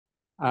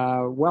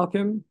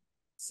Welcome,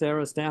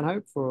 Sarah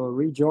Stanhope, for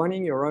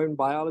rejoining your own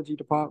biology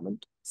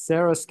department.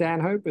 Sarah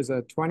Stanhope is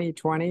a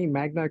 2020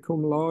 magna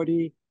cum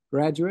laude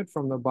graduate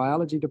from the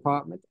biology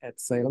department at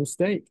Salem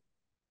State.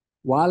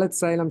 While at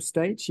Salem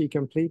State, she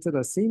completed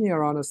a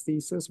senior honors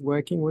thesis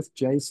working with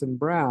Jason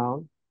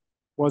Brown,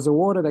 was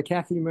awarded a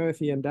Kathy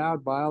Murphy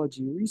Endowed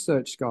Biology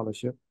Research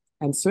Scholarship,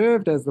 and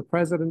served as the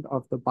president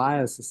of the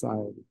Bio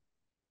Society.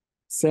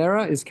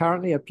 Sarah is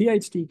currently a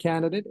Ph.D.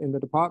 candidate in the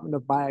Department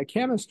of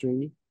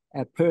Biochemistry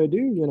at Purdue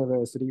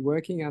University,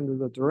 working under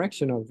the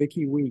direction of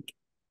Vicky Week.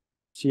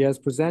 She has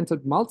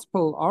presented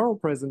multiple oral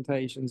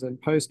presentations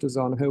and posters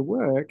on her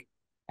work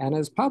and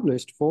has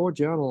published 4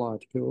 journal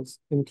articles,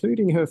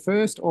 including her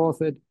first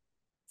authored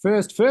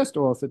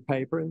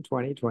paper in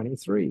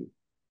 2023.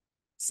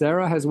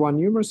 Sarah has won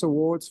numerous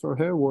awards for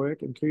her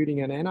work,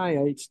 including an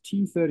NIH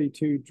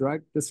T32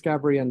 Drug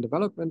Discovery and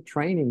Development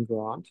Training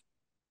Grant,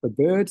 the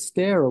Bird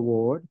Stare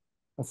Award,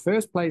 a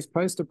first-place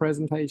poster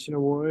presentation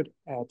award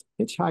at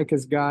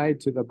Hitchhiker's Guide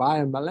to the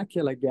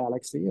Biomolecular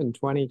Galaxy in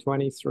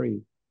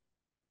 2023.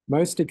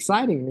 Most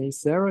excitingly,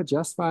 Sarah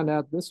just found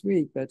out this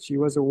week that she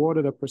was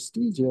awarded a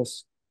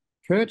prestigious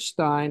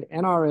Kirchstein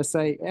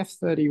NRSA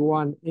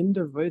F31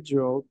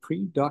 Individual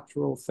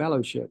Predoctoral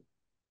Fellowship.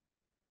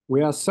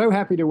 We are so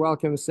happy to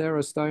welcome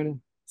Sarah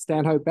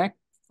Stanhope back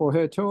for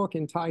her talk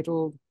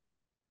entitled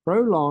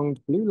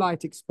Prolonged Blue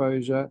Light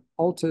Exposure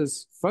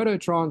Alters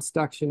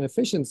Phototransduction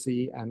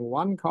Efficiency and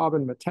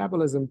 1-Carbon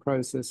Metabolism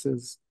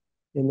Processes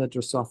in the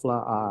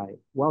Drosophila Eye.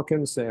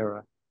 Welcome,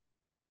 Sarah.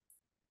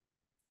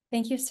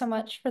 Thank you so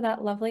much for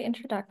that lovely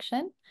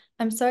introduction.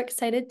 I'm so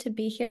excited to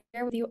be here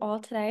with you all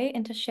today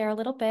and to share a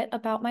little bit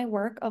about my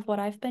work of what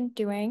I've been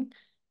doing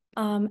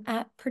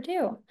at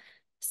Purdue.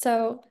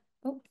 So,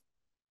 okay,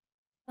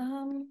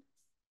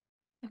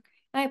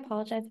 I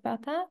apologize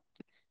about that.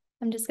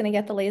 I'm just going to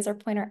get the laser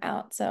pointer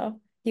out so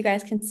you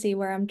guys can see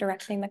where I'm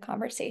directing the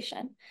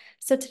conversation.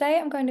 So today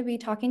I'm going to be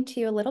talking to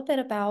you a little bit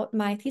about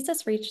my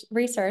thesis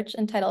research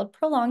entitled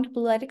Prolonged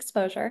Blue Light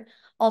Exposure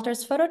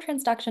Alters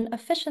Phototransduction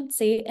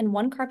Efficiency in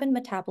 1-Carbon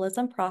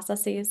Metabolism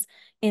Processes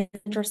in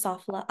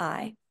Drosophila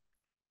Eye.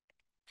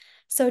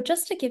 So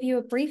just to give you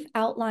a brief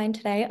outline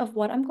today of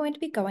what I'm going to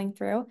be going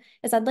through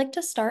is I'd like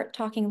to start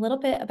talking a little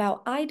bit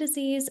about eye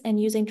disease and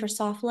using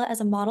Drosophila as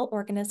a model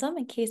organism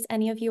in case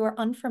any of you are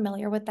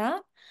unfamiliar with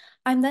that.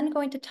 I'm then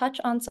going to touch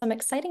on some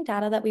exciting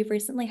data that we've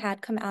recently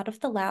had come out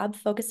of the lab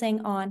focusing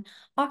on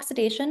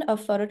oxidation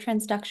of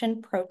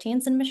phototransduction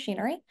proteins and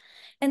machinery.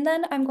 And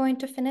then I'm going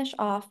to finish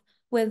off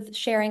with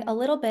sharing a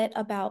little bit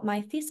about my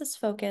thesis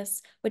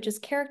focus, which is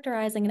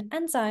characterizing an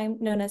enzyme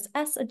known as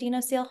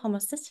S-adenosyl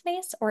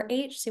homocysteine, or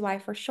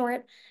AHCY for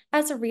short,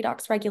 as a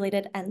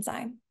redox-regulated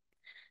enzyme.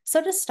 So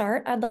to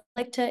start, I'd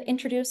like to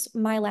introduce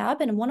my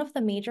lab and one of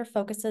the major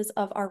focuses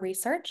of our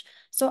research.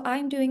 So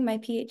I'm doing my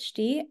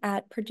PhD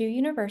at Purdue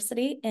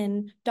University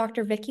in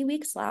Dr. Vicky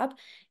Week's lab,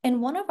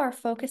 and one of our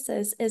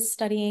focuses is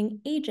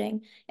studying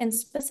aging, and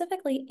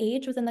specifically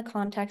age within the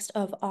context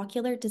of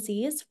ocular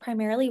disease,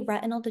 primarily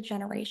retinal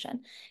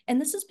degeneration.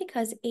 And this is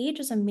because age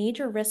is a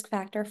major risk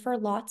factor for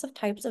lots of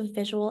types of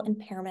visual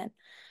impairment.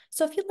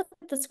 So if you look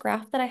at this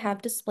graph that I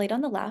have displayed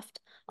on the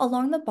left,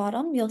 along the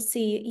bottom, you'll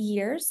see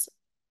years.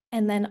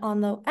 And then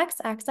on the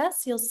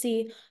x-axis, you'll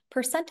see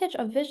percentage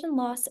of vision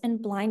loss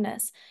and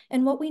blindness.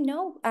 And what we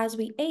know as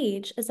we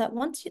age is that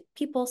once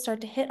people start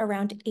to hit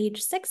around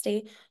age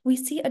 60, we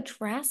see a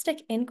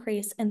drastic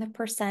increase in the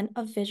percent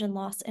of vision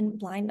loss and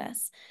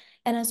blindness.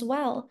 And as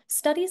well,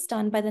 studies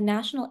done by the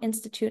National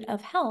Institute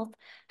of Health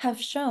have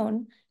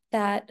shown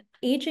that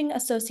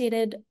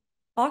aging-associated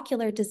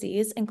ocular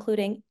disease,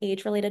 including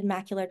age-related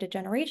macular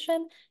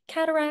degeneration,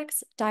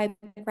 cataracts,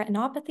 diabetic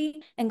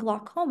retinopathy, and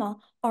glaucoma,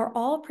 are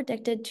all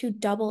predicted to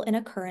double in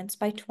occurrence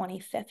by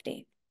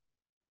 2050.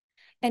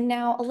 And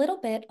now a little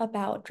bit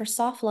about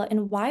Drosophila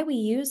and why we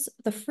use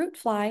the fruit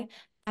fly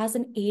as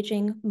an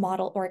aging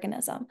model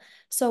organism.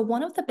 So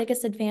one of the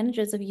biggest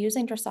advantages of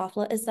using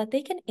Drosophila is that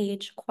they can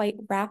age quite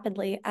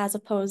rapidly as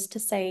opposed to,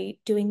 say,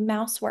 doing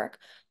mouse work.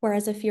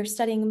 Whereas if you're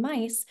studying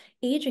mice,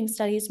 aging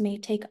studies may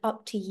take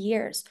up to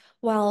years.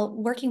 While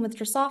working with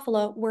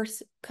Drosophila, we're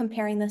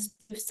comparing this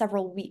to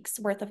several weeks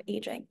worth of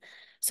aging.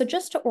 So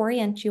just to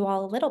orient you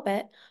all a little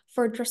bit,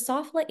 for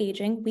Drosophila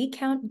aging, we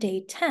count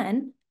day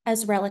 10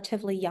 as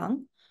relatively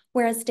young,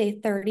 whereas day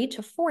 30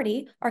 to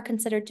 40 are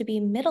considered to be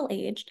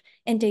middle-aged,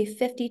 and day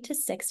 50 to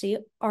 60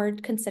 are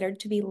considered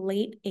to be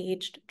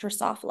late-aged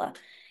Drosophila.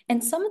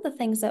 And some of the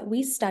things that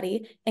we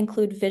study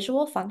include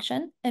visual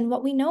function, and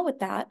what we know with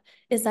that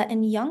is that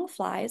in young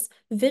flies,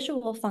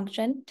 visual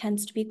function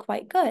tends to be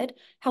quite good.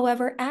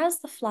 However, as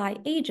the fly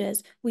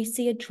ages, we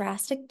see a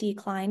drastic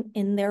decline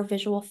in their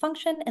visual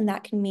function, and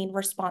that can mean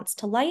response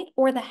to light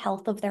or the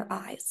health of their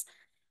eyes.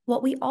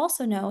 What we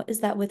also know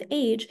is that with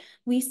age,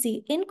 we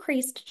see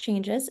increased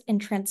changes in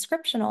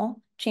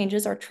transcriptional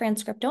changes or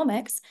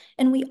transcriptomics,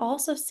 and we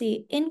also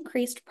see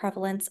increased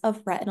prevalence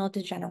of retinal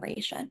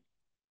degeneration.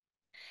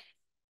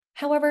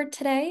 However,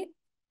 today,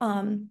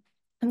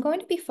 I'm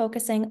going to be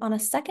focusing on a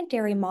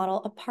secondary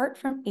model apart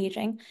from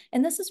aging,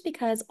 and this is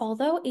because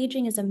although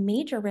aging is a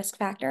major risk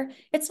factor,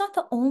 it's not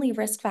the only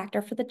risk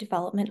factor for the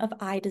development of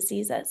eye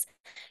diseases.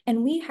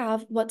 And we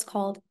have what's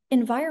called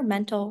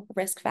environmental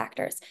risk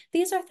factors.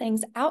 These are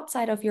things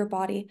outside of your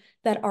body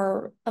that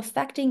are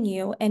affecting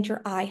you and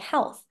your eye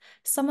health.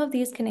 Some of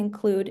these can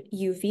include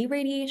UV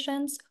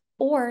radiations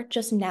or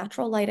just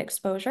natural light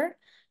exposure,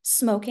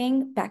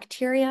 smoking,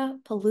 bacteria,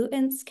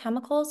 pollutants,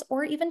 chemicals,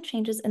 or even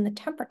changes in the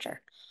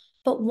temperature.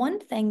 But one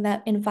thing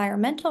that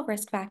environmental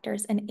risk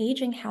factors and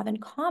aging have in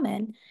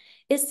common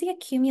is the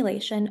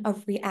accumulation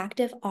of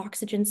reactive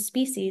oxygen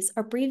species,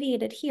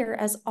 abbreviated here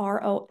as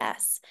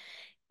ROS.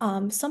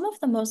 Some of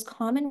the most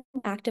common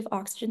active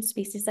oxygen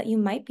species that you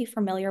might be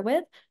familiar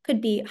with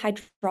could be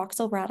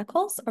hydroxyl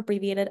radicals,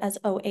 abbreviated as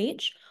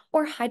OH,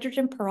 or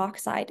hydrogen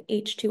peroxide,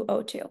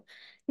 H2O2.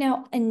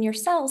 Now, in your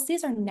cells,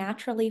 these are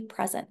naturally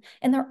present,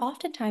 and they're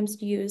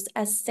oftentimes used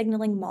as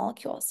signaling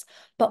molecules.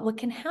 But what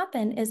can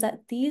happen is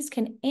that these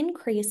can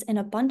increase in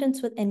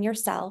abundance within your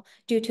cell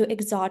due to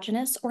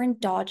exogenous or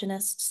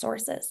endogenous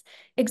sources.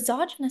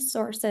 Exogenous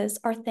sources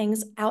are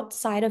things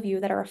outside of you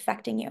that are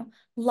affecting you: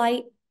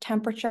 light,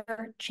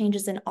 temperature,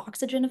 changes in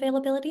oxygen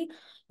availability,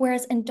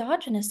 whereas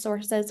endogenous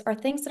sources are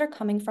things that are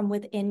coming from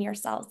within your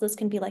cells. This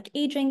can be like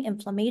aging,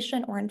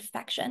 inflammation, or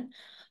infection.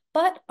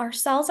 But our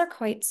cells are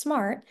quite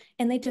smart,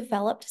 and they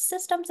developed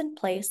systems in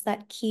place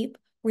that keep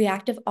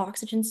reactive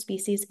oxygen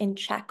species in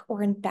check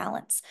or in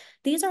balance.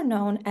 These are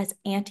known as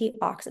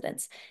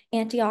antioxidants.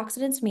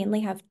 Antioxidants mainly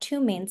have two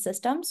main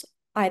systems,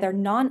 either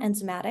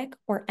non-enzymatic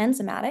or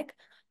enzymatic.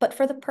 But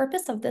for the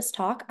purpose of this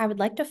talk, I would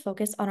like to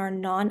focus on our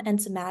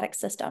non-enzymatic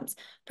systems,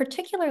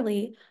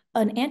 particularly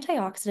an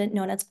antioxidant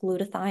known as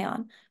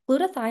glutathione.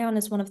 Glutathione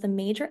is one of the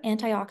major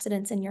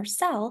antioxidants in your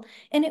cell,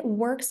 and it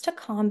works to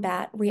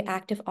combat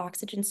reactive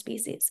oxygen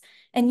species.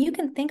 And you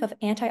can think of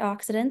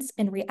antioxidants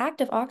and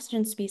reactive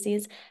oxygen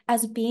species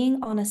as being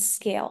on a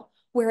scale,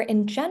 where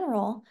in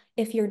general,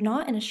 if you're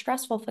not in a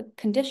stressful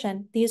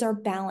condition, these are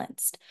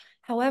balanced.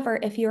 However,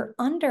 if you're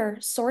under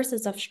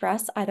sources of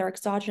stress, either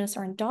exogenous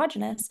or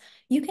endogenous,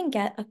 you can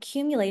get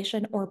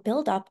accumulation or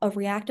buildup of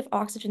reactive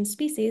oxygen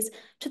species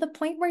to the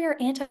point where your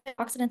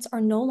antioxidants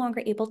are no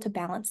longer able to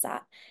balance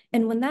that.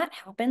 And when that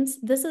happens,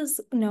 this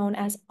is known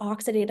as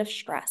oxidative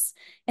stress.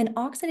 And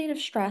oxidative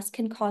stress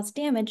can cause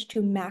damage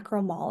to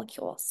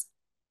macromolecules.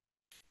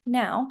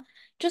 Now,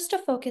 just to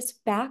focus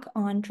back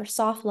on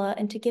Drosophila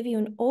and to give you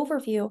an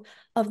overview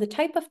of the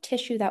type of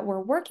tissue that we're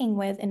working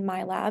with in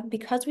my lab,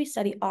 because we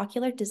study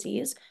ocular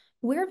disease,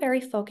 we're very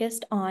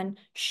focused on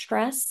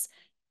stress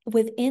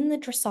within the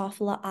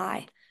Drosophila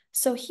eye.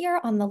 So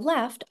here on the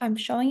left, I'm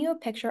showing you a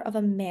picture of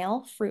a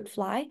male fruit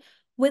fly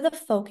with a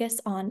focus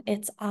on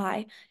its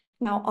eye.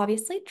 Now,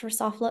 obviously,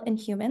 Drosophila in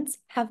humans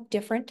have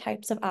different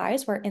types of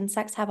eyes, where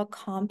insects have a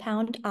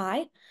compound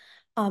eye.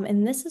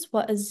 And this is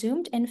what a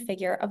zoomed in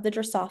figure of the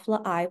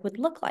Drosophila eye would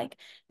look like.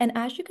 And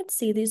as you can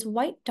see, these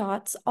white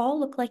dots all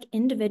look like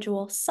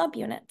individual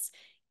subunits.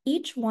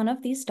 Each one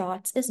of these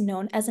dots is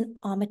known as an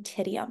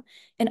ommatidium.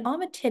 An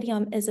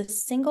ommatidium is a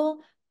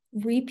single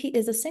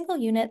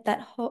unit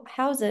that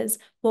houses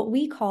what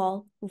we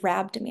call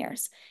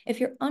rhabdomeres. If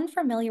you're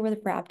unfamiliar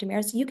with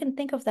rhabdomeres, you can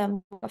think of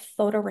them like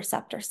a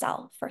photoreceptor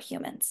cell for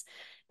humans.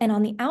 And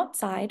on the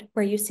outside,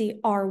 where you see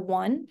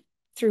R1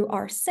 through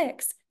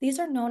R6, these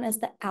are known as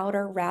the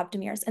outer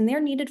rhabdomeres, and they're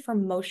needed for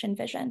motion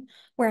vision.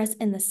 Whereas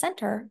in the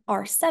center,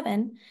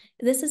 R7,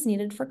 this is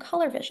needed for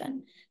color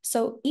vision.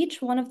 So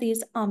each one of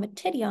these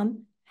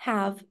ommatidium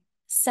have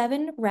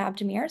 7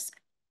 rhabdomeres,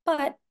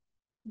 but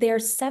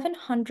there's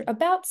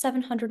about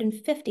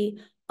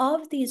 750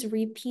 of these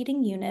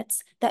repeating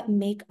units that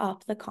make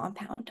up the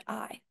compound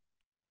eye.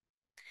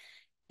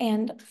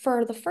 And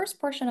for the first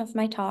portion of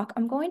my talk,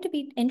 I'm going to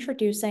be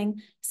introducing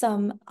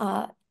some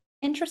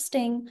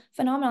interesting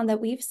phenomenon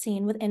that we've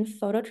seen within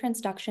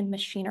phototransduction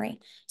machinery.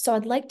 So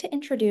I'd like to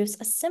introduce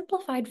a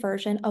simplified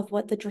version of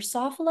what the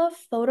Drosophila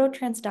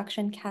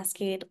phototransduction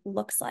cascade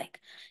looks like.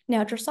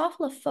 Now,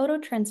 Drosophila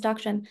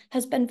phototransduction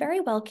has been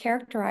very well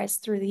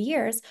characterized through the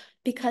years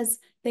because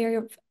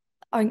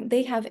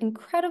they have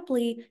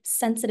incredibly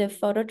sensitive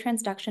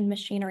phototransduction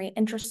machinery,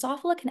 and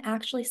Drosophila can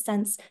actually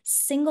sense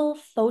single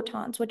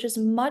photons, which is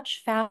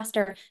much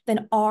faster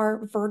than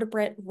our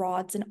vertebrate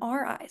rods in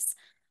our eyes.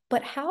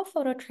 But how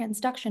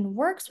phototransduction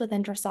works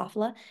within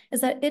Drosophila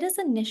is that it is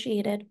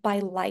initiated by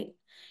light,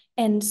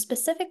 and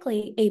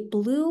specifically a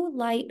blue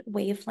light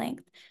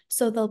wavelength.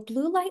 So the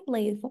blue light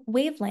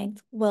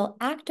wavelength will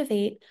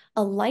activate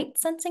a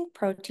light-sensing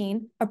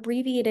protein,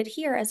 abbreviated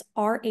here as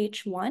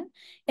RH1.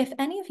 If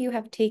any of you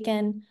have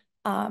taken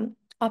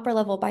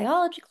upper-level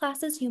biology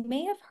classes, you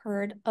may have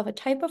heard of a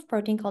type of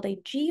protein called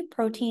a G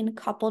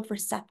protein-coupled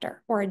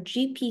receptor, or a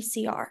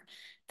GPCR.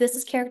 This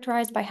is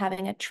characterized by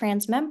having a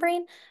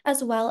transmembrane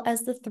as well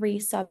as the 3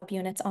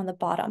 subunits on the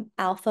bottom,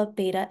 alpha,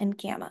 beta, and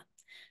gamma.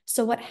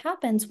 So what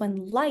happens when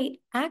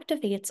light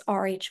activates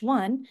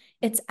RH1,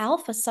 its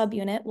alpha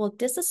subunit will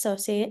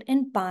dissociate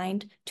and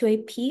bind to a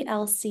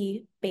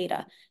PLC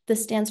beta.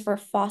 This stands for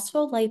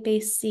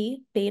phospholipase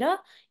C beta,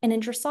 and in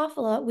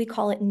Drosophila, we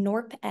call it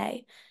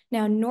NORP-A.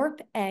 Now,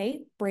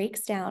 NORP-A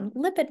breaks down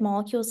lipid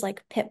molecules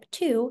like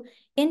PIP2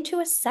 into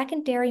a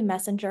secondary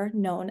messenger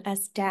known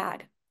as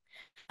DAG.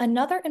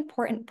 Another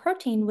important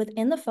protein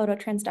within the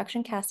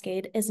phototransduction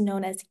cascade is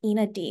known as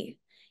ENA-D.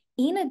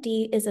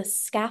 ENA-D is a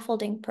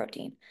scaffolding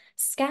protein.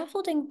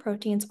 Scaffolding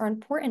proteins are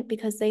important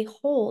because they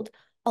hold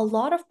a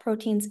lot of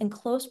proteins in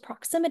close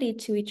proximity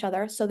to each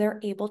other, so they're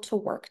able to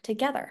work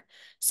together.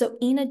 So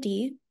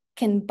ENA-D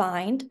can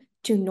bind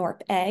to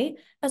NORP-A,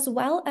 as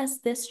well as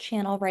this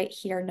channel right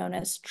here known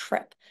as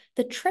TRP.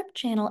 The TRP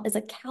channel is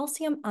a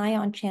calcium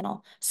ion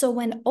channel. So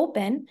when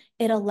open,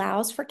 it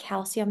allows for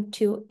calcium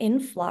to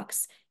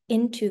influx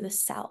into the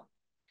cell.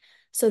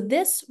 So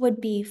this would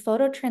be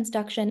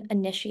phototransduction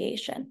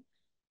initiation.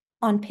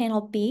 On panel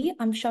B,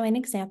 I'm showing an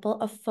example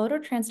of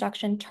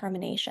phototransduction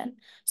termination.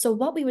 So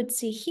what we would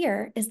see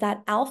here is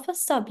that alpha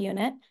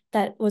subunit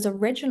that was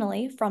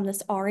originally from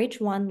this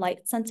Rh1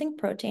 light-sensing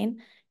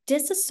protein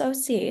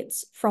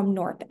disassociates from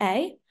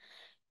NORP-A,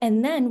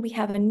 and then we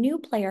have a new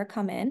player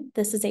come in.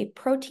 This is a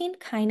protein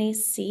kinase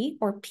C,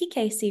 or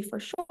PKC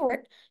for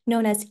short,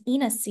 known as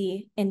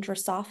ENA-C in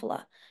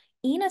Drosophila.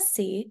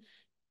 ENA-C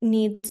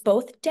needs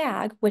both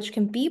DAG, which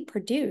can be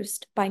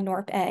produced by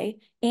NORP-A,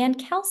 and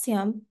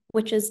calcium,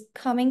 which is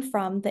coming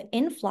from the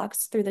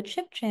influx through the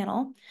chip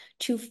channel,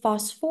 to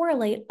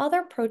phosphorylate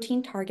other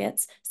protein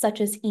targets such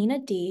as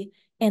ENA-D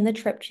and the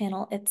TRP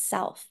channel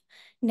itself.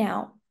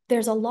 Now,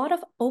 there's a lot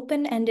of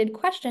open-ended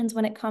questions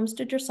when it comes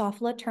to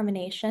Drosophila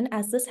termination,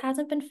 as this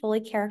hasn't been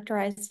fully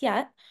characterized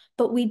yet,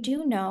 but we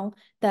do know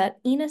that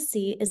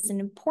ENA-C is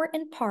an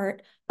important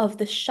part of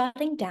the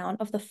shutting down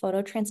of the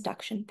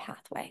phototransduction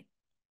pathway.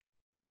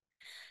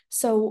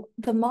 So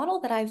the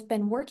model that I've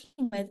been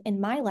working with in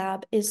my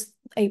lab is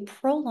a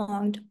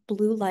prolonged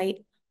blue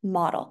light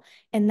model.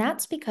 And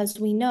that's because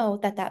we know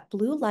that that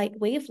blue light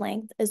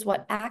wavelength is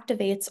what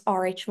activates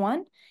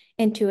Rh1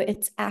 into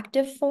its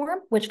active form,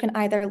 which can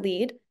either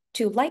lead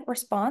to light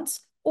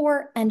response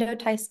or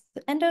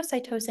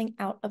endocytosing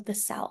out of the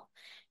cell.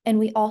 And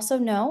we also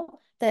know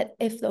that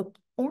if the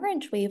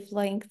orange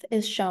wavelength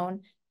is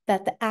shown,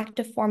 that the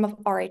active form of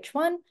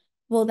Rh1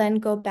 will then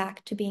go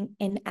back to being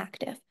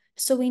inactive.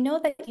 So we know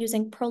that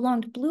using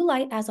prolonged blue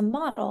light as a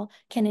model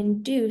can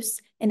induce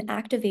an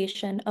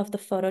activation of the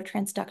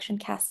phototransduction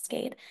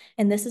cascade.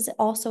 And this is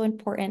also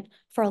important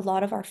for a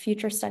lot of our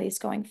future studies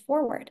going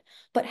forward.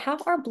 But how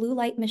our blue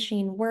light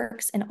machine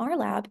works in our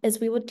lab is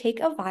we would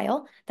take a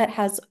vial that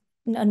has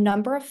a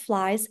number of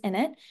flies in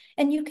it,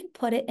 and you can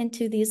put it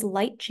into these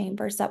light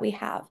chambers that we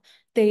have.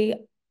 They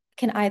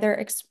can either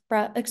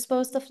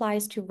expose the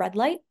flies to red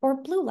light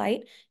or blue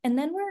light, and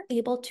then we're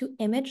able to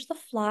image the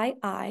fly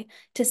eye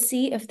to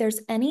see if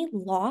there's any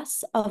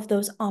loss of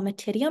those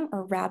ommatidium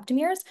or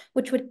rhabdomeres,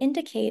 which would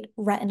indicate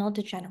retinal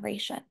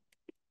degeneration.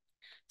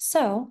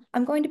 So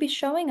I'm going to be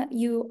showing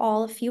you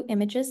all a few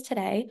images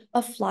today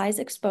of flies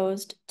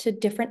exposed to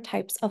different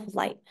types of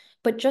light.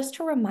 But just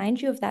to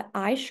remind you of that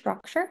eye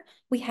structure,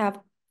 we have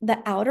the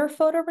outer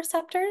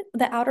photoreceptor,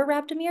 the outer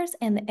rhabdomeres,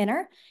 and the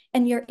inner,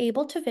 and you're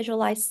able to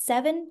visualize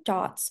 7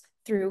 dots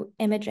through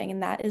imaging,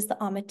 and that is the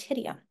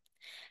ommatidium.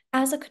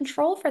 As a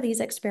control for these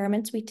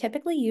experiments, we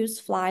typically use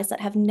flies that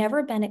have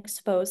never been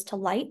exposed to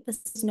light.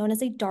 This is known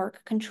as a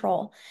dark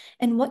control.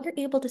 And what you're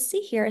able to see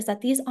here is that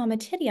these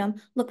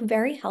ommatidium look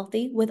very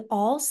healthy with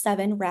all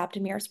 7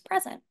 rhabdomeres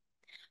present.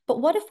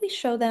 But what if we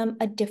show them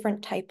a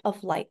different type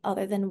of light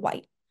other than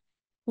white?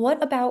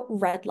 What about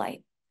red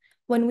light?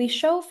 When we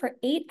show for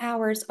 8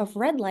 hours of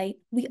red light,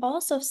 we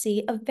also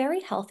see a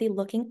very healthy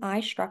looking eye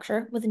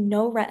structure with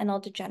no retinal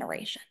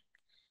degeneration.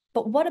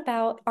 But what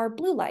about our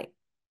blue light?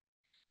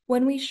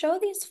 When we show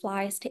these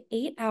flies to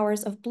 8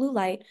 hours of blue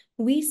light,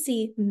 we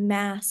see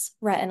mass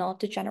retinal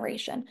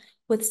degeneration,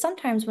 with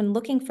sometimes when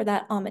looking for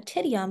that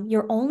ommatidium,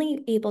 you're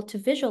only able to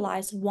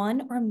visualize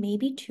 1 or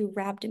maybe 2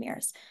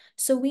 rhabdomeres.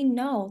 So we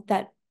know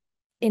that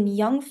in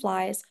young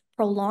flies,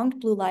 prolonged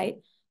blue light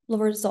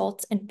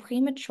results in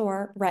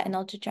premature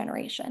retinal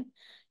degeneration.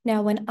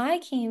 Now, when I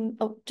came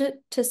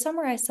to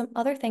summarize some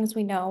other things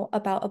we know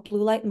about a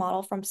blue light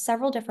model from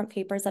several different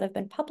papers that have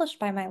been published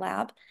by my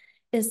lab,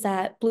 is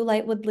that blue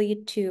light would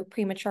lead to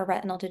premature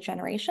retinal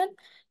degeneration.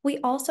 We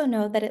also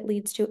know that it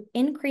leads to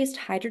increased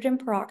hydrogen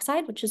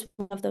peroxide, which is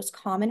one of those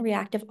common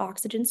reactive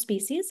oxygen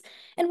species.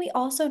 And we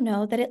also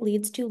know that it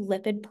leads to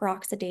lipid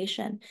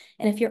peroxidation.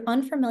 And if you're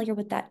unfamiliar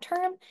with that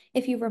term,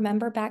 if you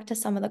remember back to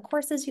some of the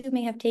courses you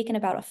may have taken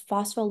about a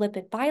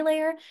phospholipid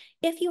bilayer,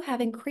 if you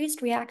have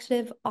increased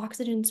reactive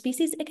oxygen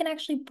species, it can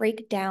actually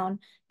break down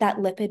that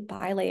lipid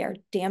bilayer,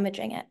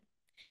 damaging it.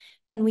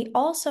 And we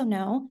also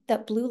know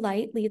that blue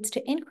light leads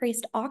to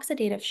increased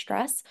oxidative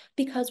stress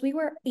because we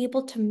were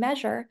able to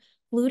measure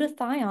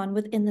glutathione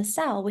within the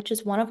cell, which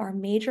is one of our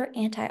major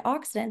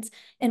antioxidants.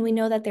 And we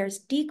know that there's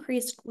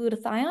decreased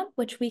glutathione,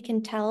 which we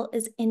can tell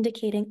is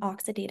indicating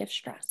oxidative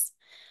stress.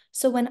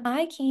 So when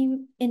I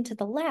came into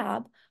the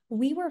lab,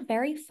 we were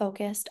very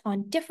focused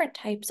on different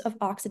types of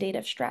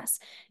oxidative stress.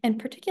 And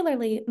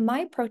particularly,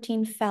 my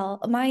project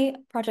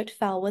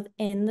fell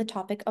within the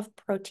topic of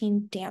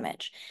protein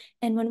damage.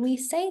 And when we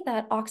say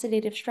that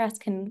oxidative stress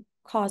can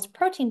cause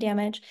protein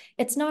damage,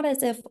 it's not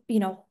as if,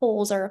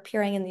 holes are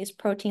appearing in these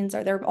proteins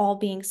or they're all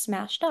being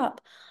smashed up.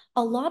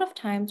 A lot of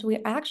times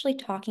we're actually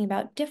talking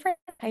about different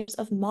types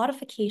of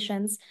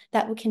modifications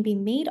that can be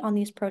made on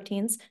these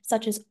proteins,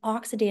 such as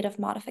oxidative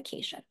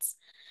modifications.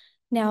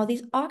 Now,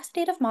 these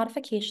oxidative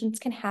modifications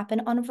can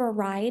happen on a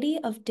variety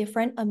of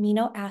different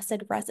amino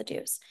acid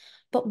residues,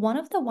 but one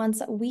of the ones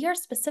that we are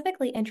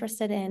specifically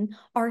interested in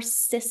are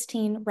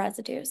cysteine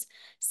residues.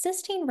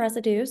 Cysteine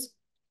residues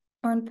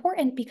are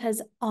important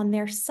because on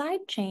their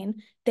side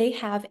chain, they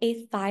have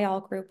a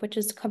thiol group, which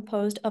is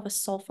composed of a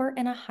sulfur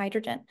and a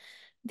hydrogen.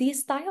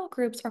 These thiol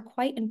groups are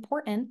quite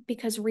important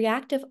because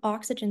reactive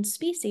oxygen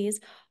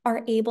species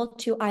are able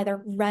to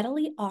either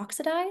readily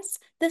oxidize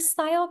this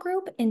thiol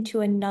group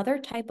into another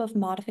type of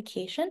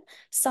modification.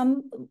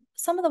 Some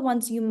of the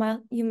ones you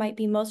might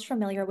be most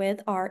familiar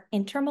with are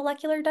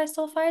intermolecular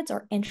disulfides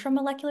or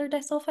intramolecular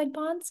disulfide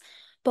bonds.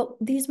 But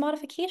these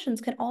modifications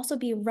can also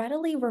be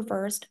readily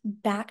reversed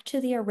back to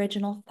the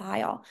original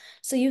thiol.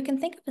 So you can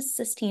think of a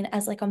cysteine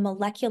as like a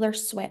molecular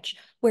switch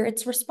where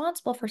it's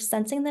responsible for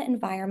sensing the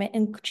environment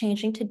and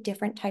changing to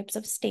different types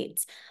of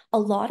states. A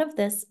lot of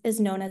this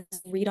is known as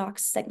redox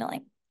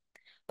signaling.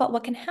 But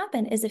what can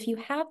happen is if you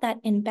have that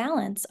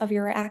imbalance of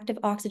your reactive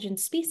oxygen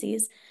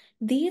species,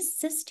 these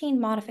cysteine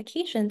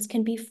modifications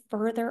can be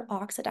further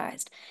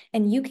oxidized,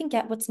 and you can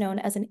get what's known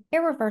as an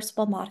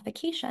irreversible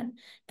modification.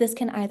 This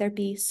can either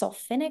be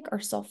sulfinic or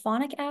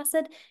sulfonic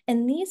acid,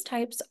 and these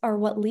types are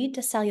what lead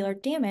to cellular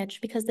damage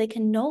because they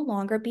can no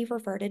longer be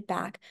reverted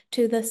back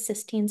to the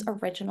cysteine's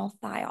original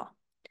thiol.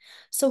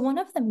 So one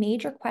of the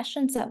major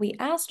questions that we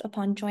asked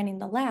upon joining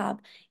the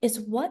lab is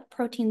what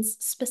proteins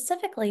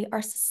specifically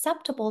are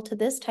susceptible to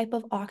this type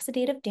of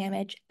oxidative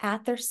damage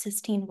at their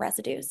cysteine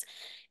residues.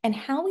 And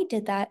how we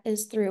did that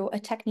is through a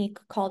technique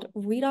called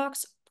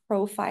redox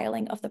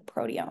profiling of the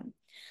proteome.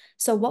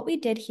 So what we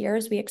did here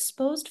is we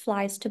exposed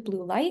flies to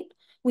blue light,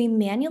 we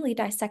manually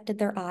dissected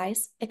their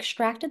eyes,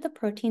 extracted the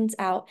proteins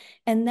out,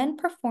 and then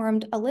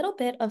performed a little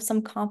bit of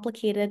some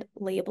complicated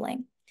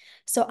labeling.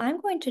 So I'm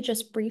going to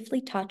just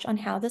briefly touch on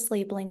how this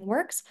labeling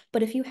works,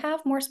 but if you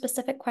have more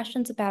specific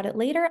questions about it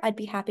later, I'd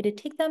be happy to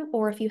take them,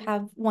 or if you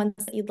have ones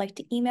that you'd like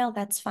to email,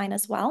 that's fine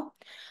as well.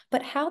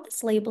 But how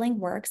this labeling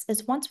works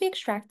is once we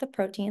extract the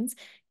proteins,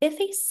 if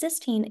a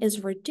cysteine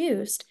is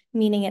reduced,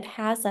 meaning it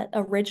has that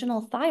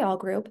original thiol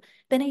group,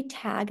 then a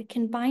tag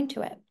can bind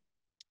to it.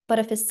 But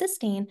if a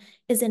cysteine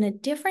is in a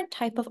different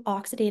type of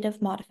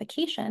oxidative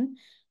modification,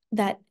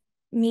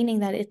 meaning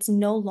that it's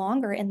no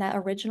longer in that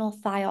original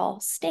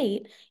thiol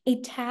state,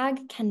 a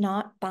tag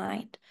cannot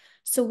bind.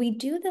 So we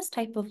do this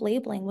type of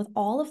labeling with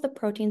all of the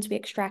proteins we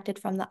extracted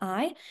from the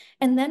eye,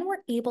 and then we're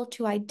able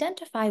to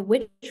identify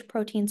which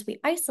proteins we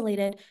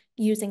isolated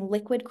using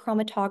liquid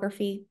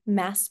chromatography,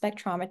 mass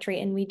spectrometry,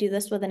 and we do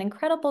this with an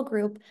incredible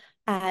group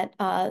at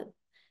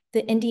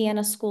the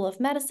Indiana School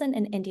of Medicine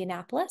in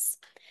Indianapolis.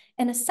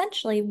 And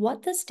essentially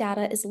what this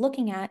data is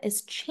looking at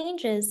is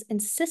changes in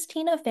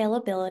cysteine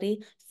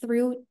availability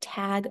through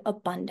tag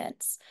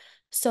abundance.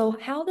 So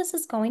how this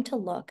is going to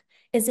look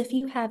is if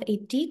you have a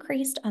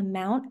decreased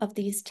amount of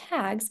these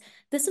tags,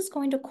 this is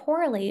going to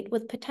correlate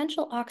with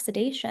potential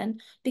oxidation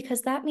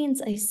because that means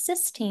a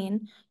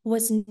cysteine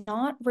was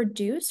not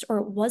reduced or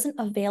it wasn't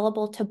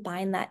available to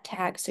bind that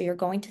tag, so you're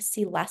going to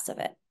see less of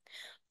it.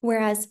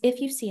 Whereas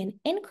if you see an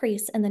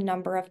increase in the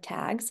number of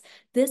tags,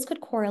 this could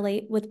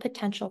correlate with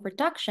potential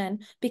reduction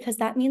because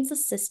that means the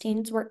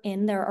cysteines were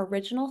in their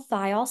original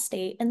thiol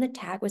state and the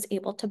tag was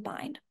able to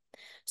bind.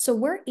 So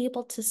we're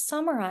able to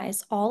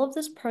summarize all of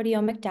this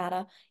proteomic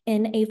data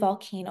in a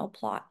volcano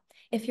plot.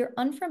 If you're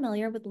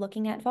unfamiliar with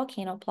looking at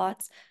volcano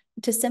plots,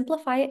 to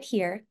simplify it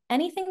here,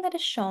 anything that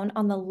is shown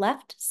on the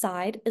left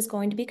side is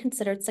going to be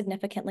considered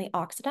significantly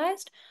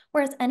oxidized,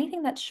 whereas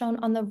anything that's shown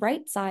on the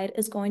right side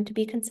is going to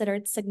be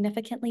considered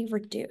significantly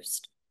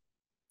reduced.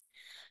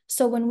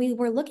 So when we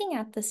were looking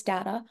at this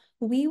data,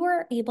 we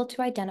were able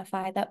to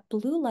identify that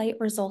blue light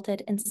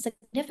resulted in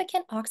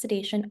significant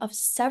oxidation of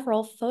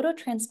several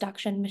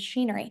phototransduction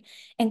machinery,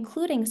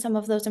 including some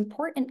of those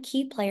important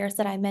key players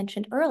that I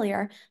mentioned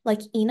earlier, like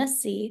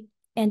ENA-C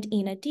and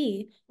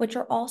ENA-D, which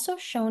are also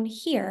shown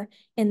here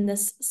in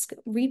this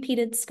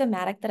repeated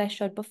schematic that I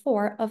showed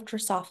before of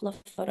Drosophila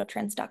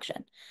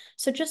phototransduction.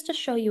 So just to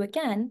show you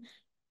again,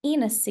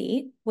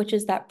 ENA-C, which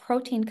is that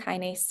protein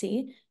kinase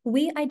C,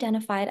 we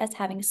identified as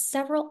having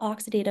several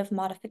oxidative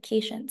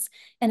modifications.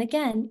 And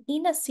again,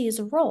 ENA-C's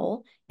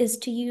role is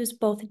to use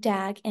both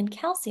DAG and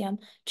calcium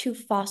to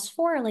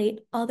phosphorylate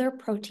other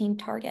protein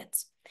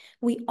targets.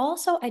 We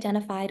also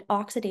identified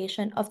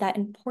oxidation of that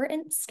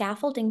important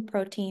scaffolding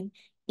protein,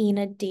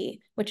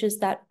 ENA-D, which is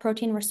that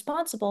protein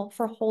responsible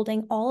for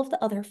holding all of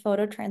the other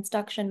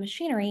phototransduction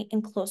machinery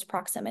in close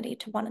proximity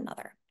to one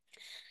another.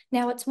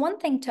 Now, it's one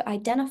thing to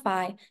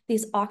identify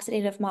these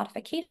oxidative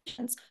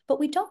modifications, but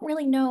we don't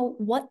really know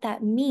what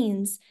that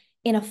means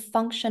in a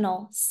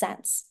functional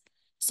sense.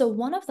 So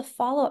one of the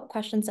follow-up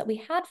questions that we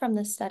had from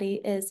this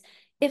study is,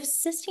 if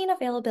cysteine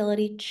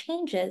availability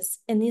changes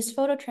in these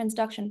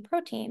phototransduction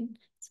proteins,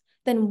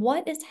 then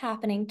what is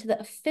happening to the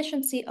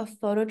efficiency of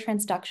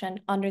phototransduction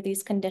under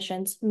these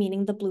conditions,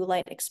 meaning the blue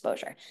light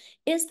exposure?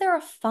 Is there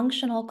a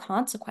functional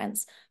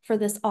consequence for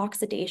this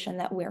oxidation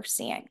that we're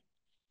seeing?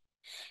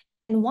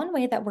 And one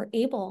way that we're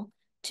able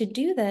to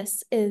do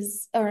this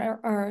is,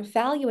 or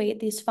evaluate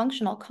these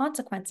functional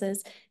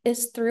consequences,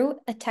 is through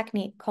a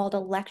technique called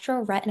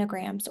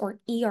electroretinograms, or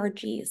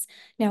ERGs.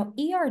 Now,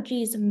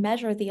 ERGs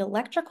measure the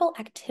electrical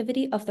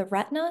activity of the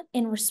retina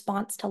in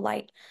response to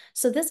light.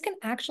 So this can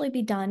actually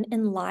be done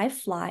in live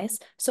flies.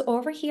 So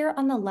over here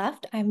on the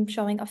left, I'm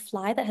showing a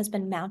fly that has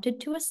been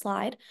mounted to a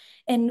slide,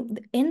 and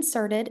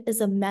inserted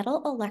is a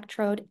metal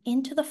electrode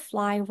into the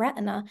fly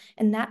retina,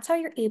 and that's how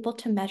you're able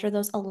to measure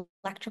those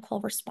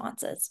electrical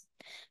responses.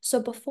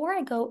 So before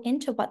I go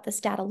into what this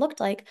data looked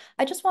like,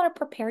 I just want to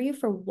prepare you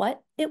for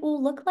what it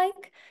will look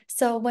like.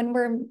 So when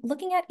we're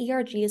looking at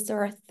ERGs,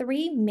 there are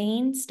three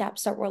main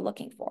steps that we're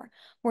looking for.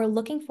 We're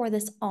looking for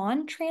this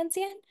on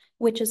transient,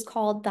 which is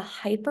called the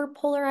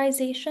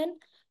hyperpolarization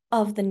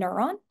of the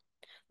neuron.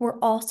 We're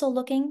also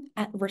looking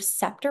at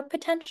receptor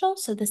potential.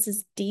 So this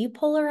is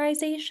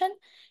depolarization.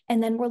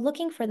 And then we're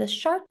looking for the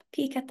sharp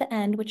peak at the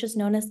end, which is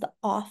known as the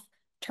off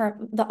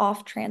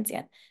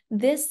transient.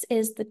 This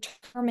is the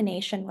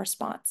termination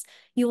response.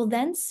 You will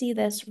then see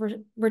this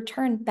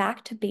return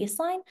back to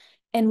baseline,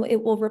 and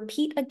it will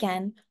repeat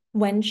again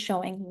when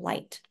showing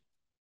light.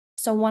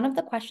 So one of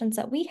the questions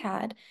that we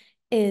had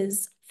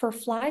is, for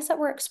flies that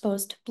were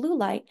exposed to blue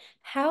light,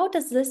 how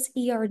does this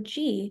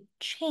ERG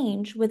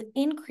change with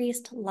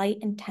increased light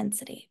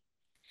intensity?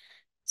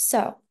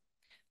 So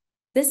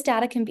this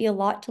data can be a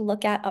lot to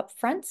look at up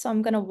front, so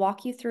I'm going to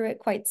walk you through it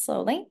quite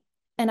slowly.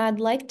 And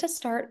I'd like to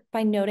start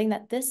by noting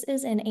that this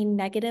is in a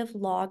negative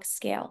log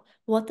scale.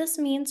 What this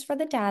means for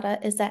the data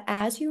is that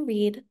as you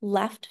read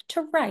left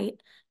to right,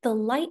 the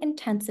light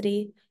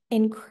intensity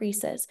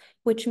increases,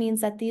 which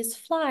means that these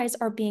flies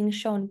are being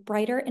shown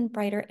brighter and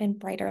brighter and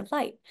brighter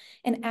light.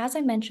 And as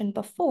I mentioned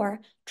before,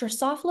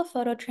 Drosophila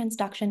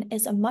phototransduction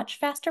is a much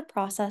faster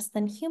process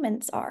than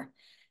humans are,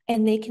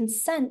 and they can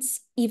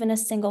sense even a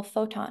single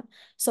photon.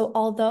 So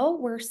although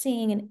we're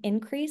seeing an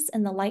increase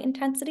in the light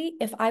intensity,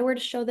 if I were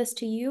to show this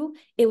to you,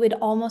 it would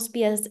almost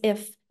be as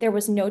if there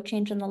was no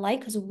change in the light,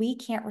 because we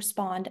can't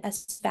respond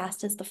as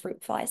fast as the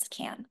fruit flies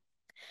can.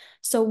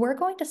 So we're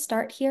going to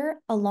start here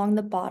along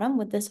the bottom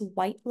with this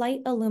white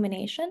light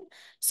illumination.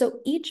 So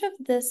each of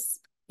these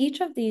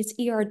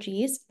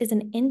ERGs is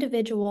an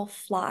individual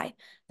fly.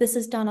 This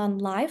is done on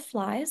live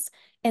flies,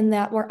 and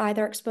that were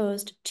either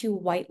exposed to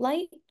white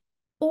light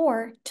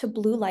or to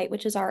blue light,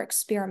 which is our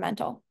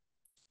experimental.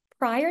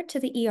 Prior to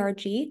the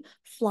ERG,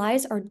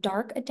 flies are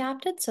dark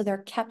adapted, so they're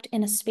kept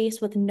in a space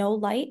with no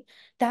light.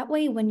 That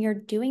way, when you're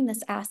doing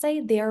this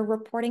assay, they are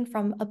reporting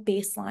from a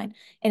baseline,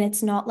 and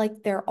it's not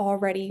like they're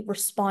already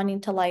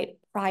responding to light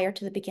prior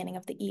to the beginning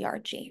of the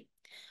ERG.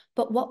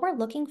 But what we're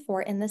looking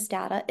for in this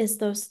data is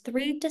those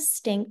three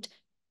distinct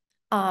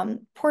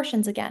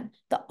portions again: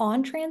 the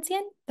on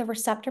transient, the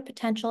receptor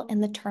potential,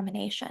 and the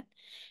termination.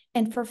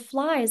 And for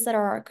flies that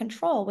are our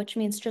control, which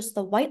means just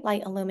the white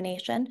light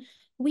illumination,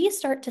 we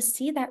start to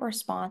see that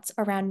response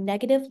around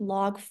negative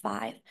log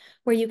 5,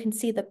 where you can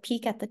see the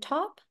peak at the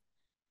top,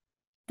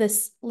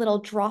 this little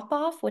drop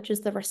off, which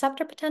is the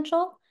receptor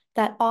potential,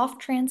 that off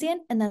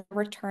transient, and then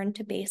return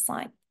to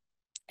baseline.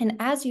 And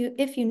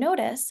if you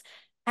notice,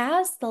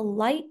 as the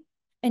light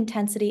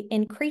intensity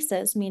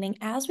increases, meaning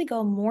as we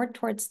go more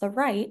towards the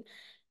right,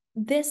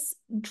 this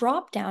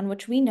drop down,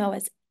 which we know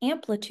as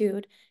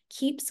amplitude,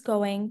 keeps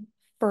going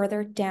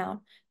further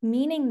down,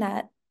 meaning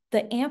that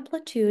the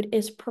amplitude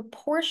is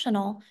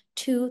proportional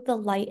to the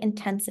light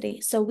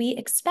intensity. So we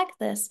expect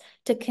this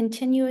to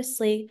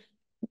continuously,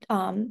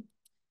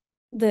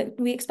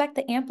 we expect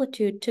the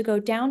amplitude to go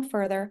down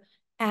further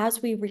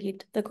as we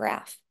read the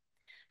graph.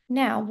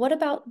 Now, what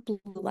about blue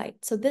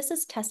light? So this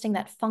is testing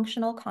that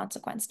functional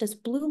consequence. Does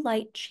blue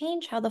light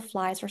change how the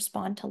flies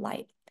respond to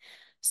light?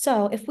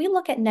 So if we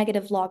look at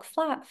negative log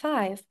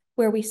 5,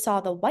 where we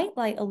saw the white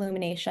light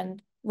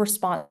illumination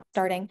response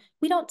starting,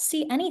 we don't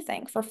see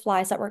anything for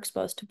flies that were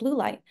exposed to blue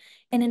light.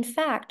 And in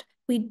fact,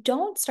 we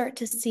don't start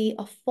to see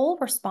a full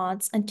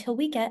response until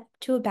we get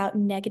to about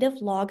negative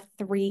log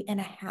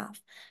 3.5.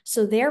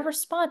 So their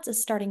response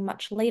is starting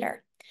much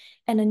later.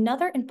 And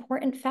another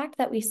important fact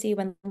that we see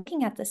when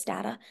looking at this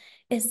data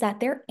is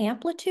that their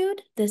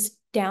amplitude, this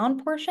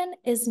down portion,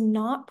 is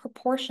not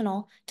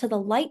proportional to the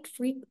light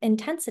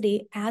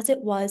intensity as it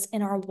was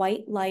in our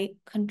white light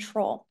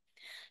control.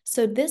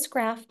 So this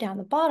graph down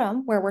the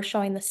bottom, where we're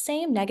showing the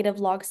same negative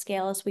log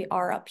scale as we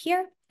are up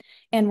here,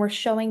 and we're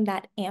showing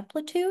that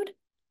amplitude,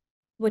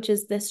 which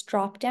is this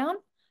drop down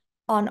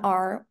on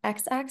our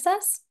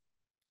x-axis,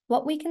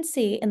 what we can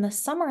see in the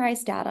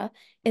summarized data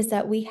is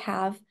that we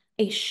have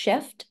a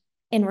shift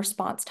in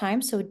response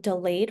time, so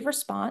delayed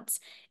response.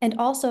 And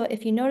also,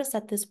 if you notice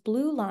that this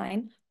blue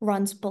line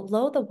runs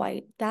below the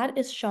white, that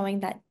is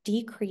showing that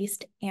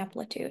decreased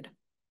amplitude.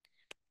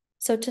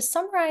 So to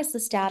summarize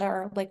this data,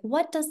 or like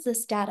what does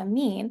this data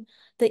mean?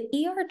 The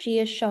ERG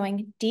is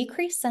showing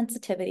decreased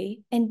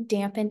sensitivity and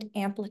dampened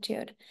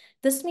amplitude.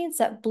 This means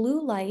that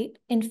blue light,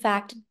 in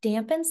fact,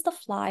 dampens the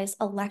fly's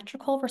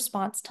electrical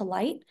response to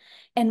light.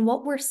 And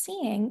what we're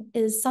seeing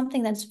is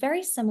something that's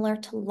very similar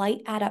to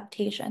light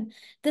adaptation.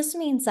 This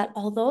means that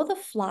although the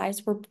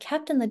flies were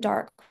kept in the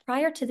dark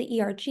prior to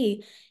the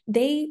ERG,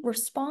 they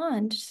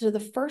respond to the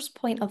first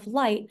point of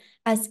light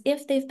as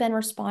if they've been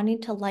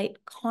responding to light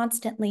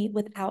constantly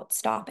without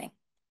stopping.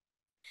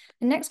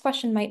 The next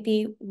question might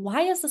be,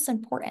 why is this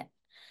important?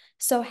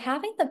 So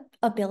having the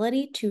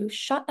ability to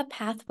shut a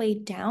pathway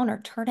down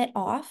or turn it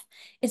off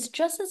is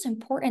just as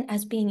important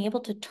as being able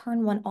to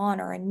turn one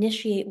on or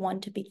initiate one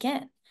to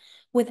begin.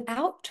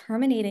 Without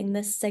terminating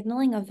this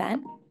signaling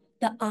event,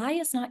 the eye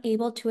is not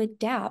able to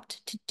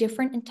adapt to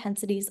different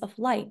intensities of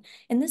light.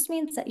 And this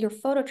means that your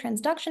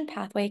phototransduction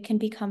pathway can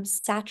become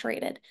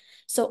saturated.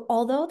 So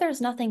although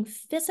there's nothing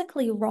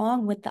physically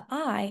wrong with the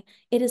eye,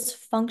 it is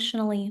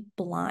functionally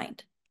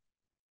blind.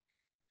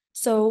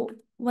 So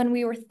when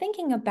we were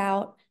thinking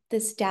about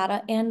this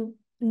data and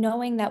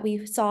knowing that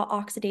we saw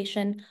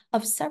oxidation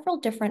of several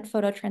different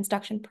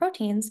phototransduction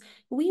proteins,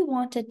 we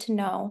wanted to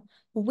know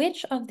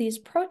which of these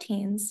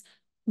proteins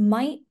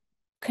might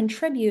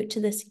contribute to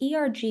this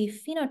ERG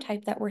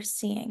phenotype that we're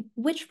seeing,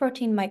 which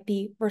protein might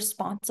be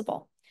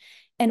responsible.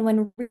 And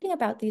when reading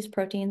about these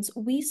proteins,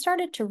 we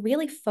started to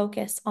really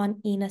focus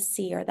on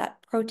ENA-C, or that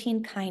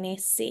protein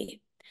kinase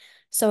C.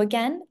 So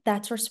again,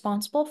 that's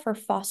responsible for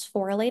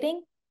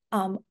phosphorylating.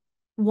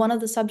 One of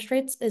the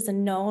substrates is a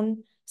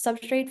known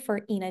substrate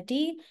for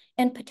ENA-D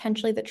and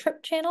potentially the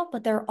TRP channel,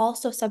 but there are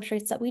also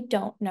substrates that we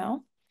don't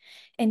know.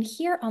 And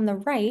here on the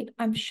right,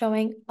 I'm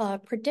showing a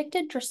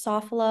predicted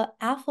Drosophila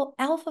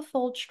alpha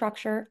fold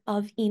structure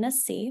of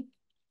ENA-C.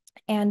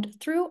 And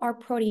through our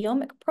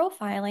proteomic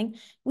profiling,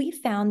 we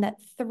found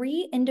that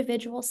 3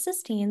 individual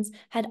cysteines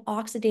had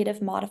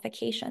oxidative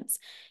modifications.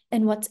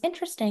 And what's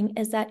interesting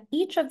is that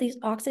each of these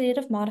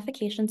oxidative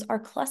modifications are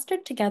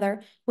clustered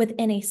together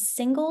within a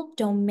single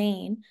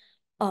domain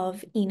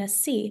of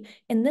ENA-C.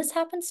 And this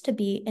happens to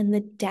be in the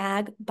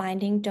DAG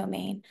binding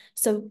domain.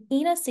 So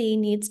ENA-C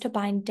needs to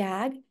bind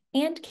DAG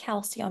and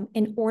calcium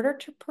in order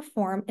to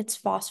perform its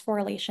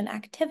phosphorylation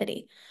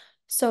activity.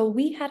 So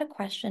we had a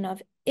question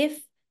of,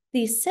 if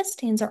these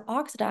cysteines are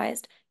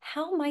oxidized,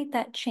 how might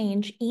that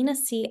change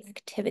ENA-C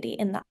activity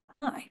in the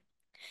eye?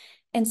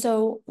 And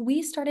so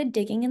we started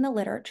digging in the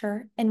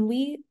literature, and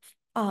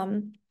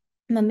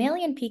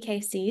mammalian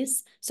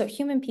PKCs, so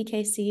human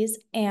PKCs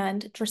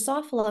and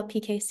Drosophila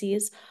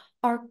PKCs,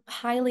 are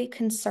highly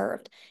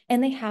conserved,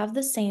 and they have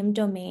the same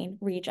domain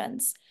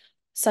regions,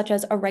 such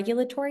as a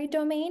regulatory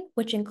domain,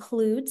 which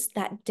includes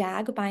that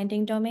DAG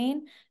binding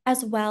domain,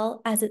 as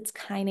well as its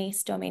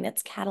kinase domain,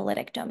 its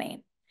catalytic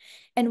domain.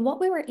 And what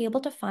we were able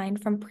to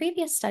find from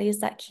previous studies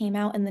that came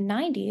out in the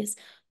 90s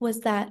was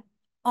that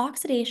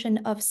oxidation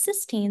of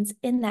cysteines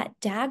in that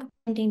DAG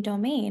binding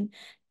domain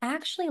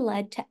actually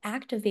led to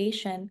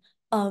activation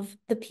of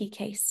the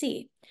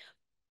PKC,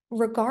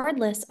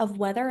 regardless of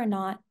whether or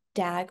not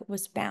DAG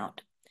was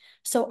bound.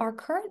 So our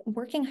current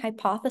working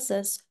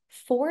hypothesis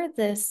for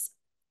this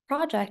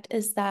project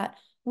is that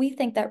we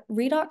think that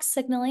redox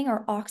signaling,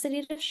 or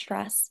oxidative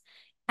stress,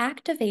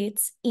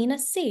 activates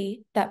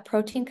ENA-C, that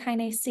protein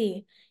kinase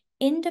C,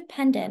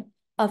 independent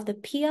of the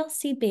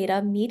PLC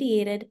beta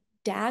mediated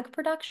DAG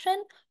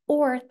production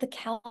or the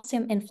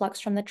calcium influx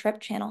from the TRP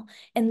channel.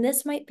 And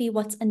this might be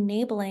what's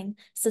enabling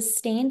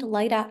sustained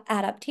light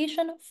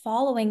adaptation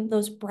following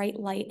those bright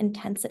light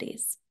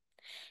intensities.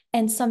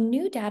 And some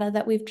new data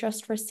that we've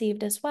just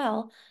received as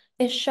well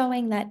is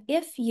showing that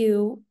if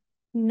you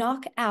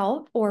knock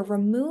out or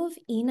remove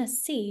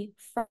ENA-C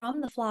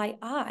from the fly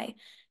eye,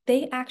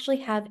 they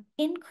actually have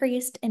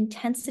increased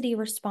intensity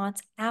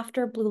response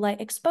after blue light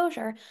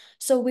exposure.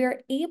 So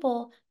we're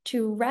able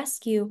to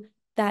rescue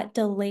that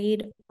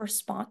delayed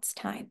response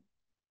time.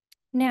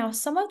 Now,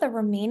 some of the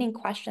remaining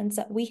questions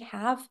that we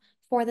have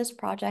for this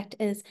project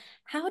is,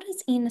 how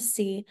does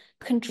ENA-C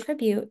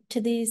contribute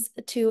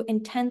to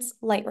intense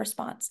light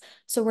response?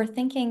 So we're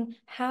thinking,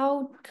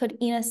 how could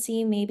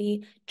ENA-C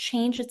maybe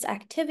change its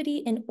activity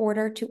in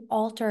order to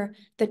alter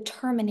the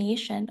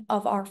termination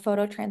of our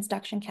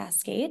phototransduction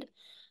cascade?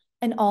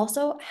 And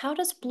also, how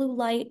does blue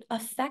light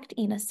affect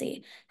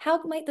ENA-C?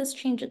 How might this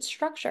change its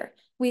structure?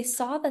 We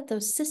saw that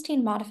those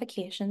cysteine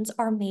modifications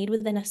are made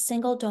within a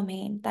single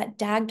domain, that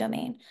DAG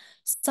domain.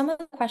 Some of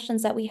the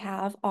questions that we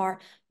have are,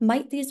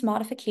 might these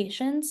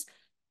modifications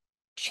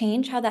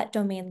change how that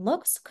domain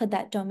looks? Could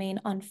that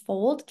domain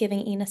unfold,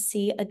 giving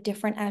ENA-C a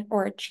different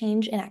or a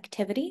change in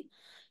activity?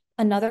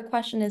 Another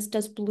question is,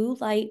 does blue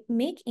light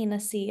make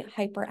ENA-C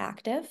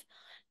hyperactive?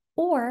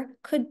 Or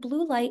could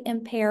blue light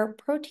impair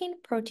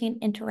protein-protein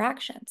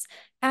interactions?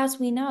 As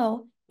we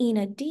know,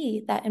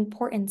 ENA-D, that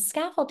important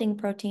scaffolding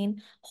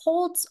protein,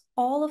 holds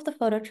all of the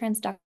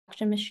phototransduction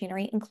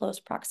machinery in close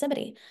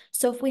proximity.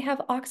 So if we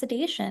have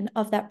oxidation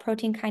of that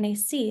protein kinase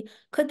C,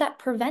 could that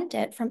prevent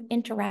it from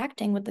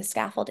interacting with the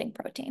scaffolding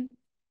protein?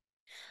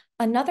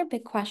 Another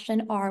big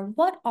question are,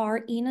 what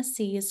are ENA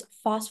C's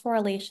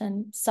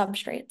phosphorylation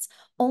substrates?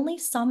 Only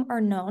some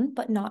are known,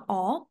 but not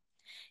all.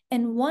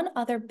 And one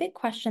other big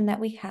question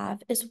that we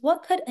have is,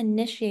 what could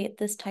initiate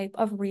this type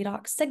of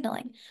redox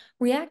signaling?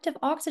 Reactive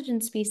oxygen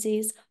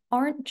species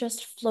aren't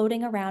just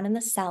floating around in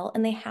the cell,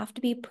 and they have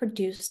to be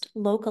produced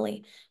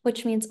locally,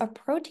 which means a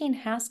protein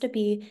has to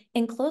be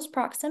in close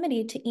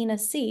proximity to ENA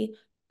C,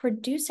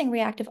 producing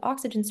reactive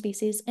oxygen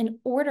species in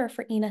order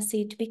for ENA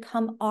C to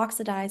become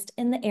oxidized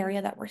in the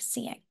area that we're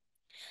seeing.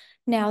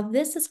 Now,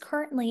 this is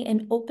currently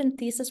an open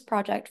thesis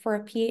project for a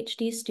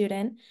PhD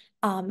student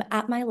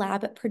at my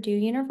lab at Purdue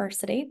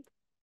University.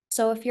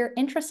 So if you're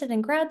interested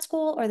in grad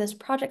school or this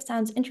project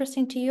sounds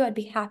interesting to you, I'd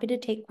be happy to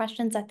take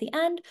questions at the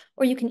end,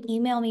 or you can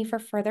email me for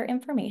further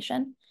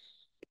information.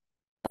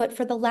 But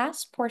for the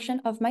last portion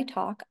of my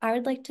talk, I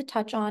would like to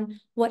touch on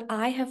what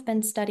I have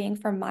been studying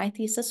for my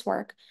thesis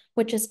work,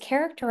 which is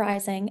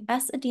characterizing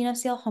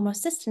S-adenosyl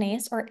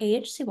homocysteinase, or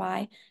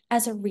AHCY,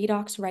 as a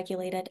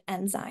redox-regulated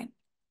enzyme.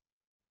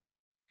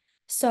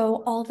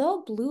 So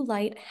although blue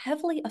light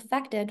heavily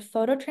affected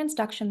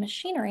phototransduction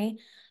machinery,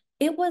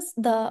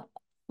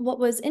 what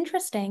was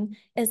interesting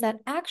is that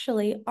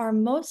actually our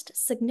most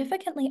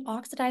significantly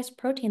oxidized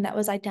protein that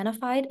was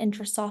identified in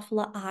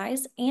Drosophila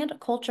eyes and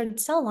cultured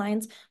cell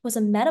lines was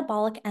a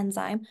metabolic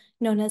enzyme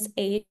known as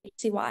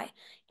AHCY.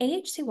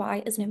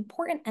 AHCY is an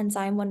important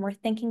enzyme when we're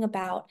thinking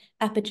about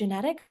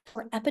epigenetic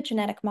or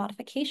epigenetic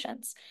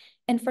modifications.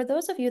 And for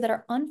those of you that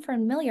are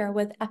unfamiliar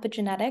with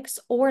epigenetics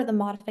or the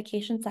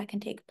modifications that can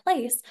take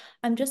place,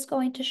 I'm just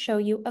going to show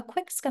you a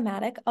quick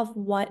schematic of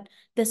what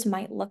this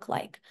might look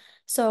like.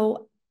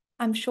 So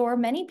I'm sure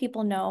many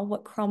people know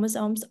what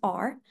chromosomes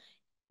are,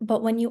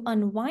 but when you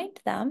unwind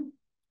them,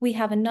 we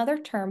have another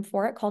term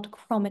for it called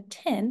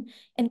chromatin,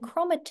 and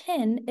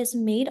chromatin is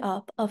made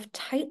up of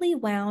tightly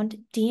wound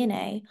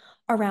DNA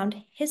around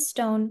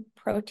histone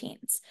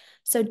proteins.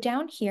 So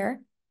down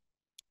here,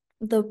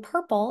 the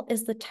purple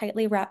is the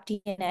tightly wrapped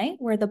DNA,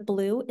 where the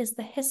blue is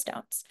the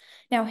histones.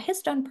 Now,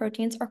 histone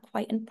proteins are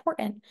quite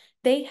important.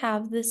 They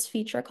have this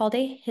feature called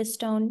a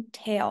histone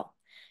tail.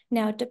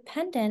 Now,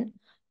 dependent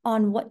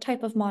on what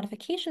type of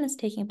modification is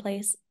taking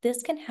place,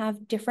 this can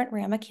have different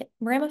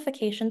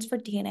ramifications for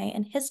DNA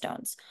and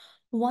histones.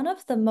 One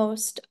of the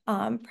most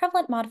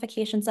prevalent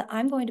modifications that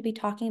I'm going to be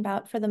talking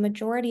about for the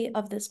majority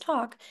of this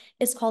talk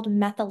is called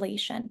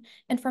methylation.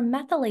 And for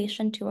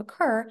methylation to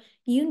occur,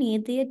 you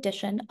need the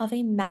addition of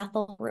a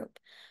methyl group.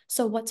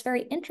 So what's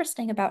very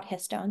interesting about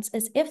histones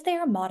is if they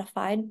are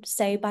modified,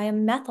 say, by a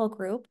methyl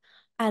group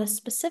at a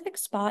specific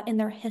spot in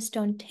their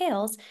histone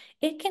tails,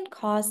 it can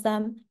cause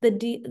them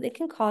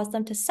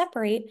to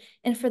separate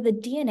and for the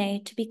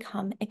DNA to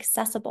become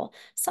accessible.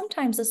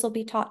 Sometimes this will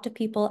be taught to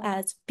people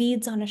as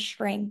beads on a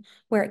string,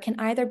 where it can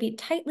either be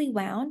tightly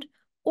wound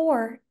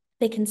or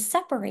they can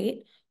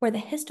separate, where the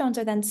histones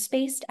are then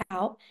spaced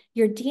out,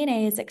 your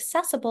DNA is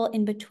accessible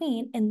in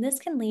between, and this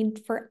can lead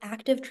for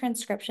active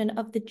transcription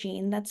of the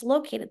gene that's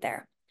located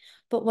there.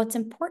 But what's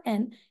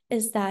important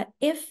is that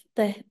if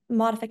the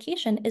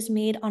modification is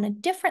made on a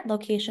different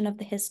location of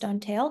the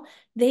histone tail,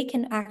 they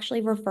can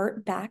actually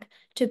revert back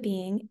to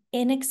being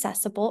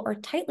inaccessible or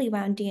tightly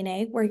wound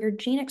DNA, where your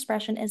gene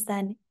expression is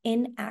then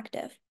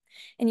inactive.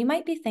 And you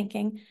might be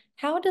thinking,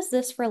 how does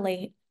this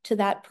relate to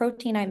that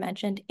protein I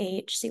mentioned,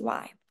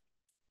 AHCY?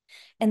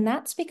 And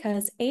that's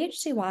because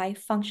AHCY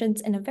functions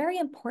in a very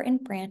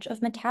important branch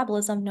of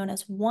metabolism known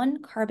as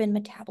one-carbon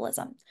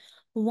metabolism.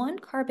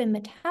 One-carbon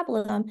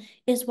metabolism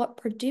is what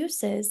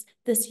produces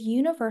this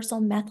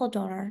universal methyl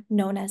donor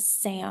known as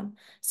SAM.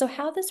 So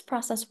how this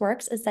process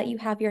works is that you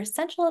have your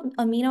essential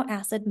amino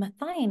acid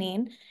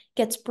methionine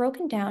gets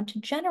broken down to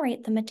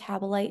generate the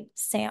metabolite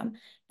SAM.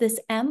 This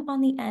M on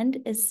the end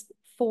is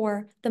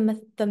for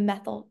the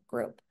methyl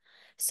group.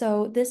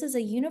 So this is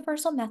a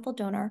universal methyl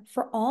donor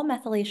for all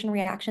methylation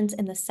reactions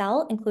in the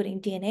cell,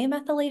 including DNA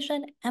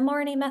methylation,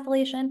 mRNA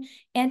methylation,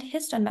 and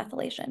histone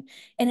methylation.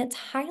 And it's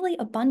highly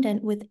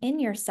abundant within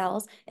your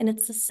cells, and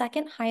it's the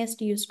second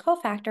highest used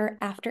cofactor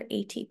after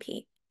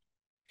ATP.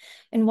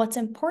 And what's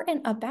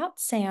important about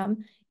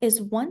SAM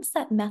is once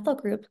that methyl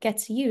group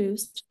gets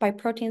used by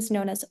proteins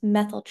known as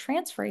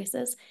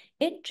methyltransferases,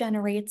 it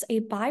generates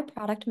a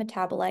byproduct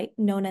metabolite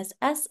known as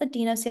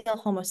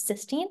S-adenosyl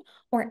homocysteine,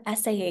 or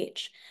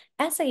SAH.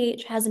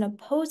 SAH has an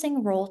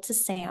opposing role to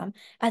SAM,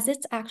 as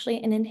it's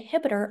actually an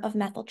inhibitor of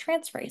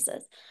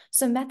methyltransferases.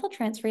 So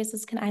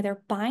methyltransferases can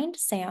either bind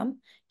SAM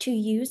to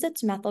use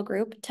its methyl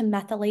group to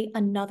methylate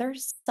another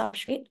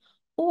substrate,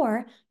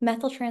 or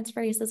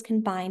methyltransferases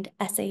can bind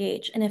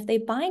SAH. And if they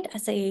bind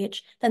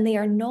SAH, then they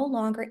are no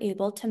longer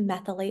able to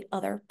methylate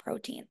other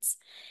proteins.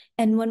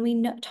 And when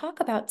we talk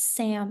about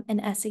SAM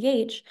and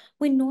SAH,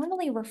 we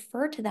normally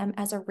refer to them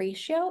as a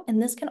ratio,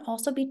 and this can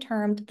also be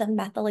termed the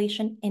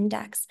methylation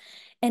index.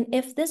 And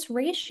if this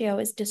ratio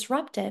is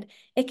disrupted,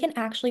 it can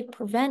actually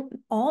prevent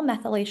all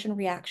methylation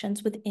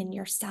reactions within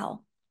your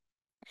cell.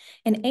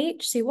 And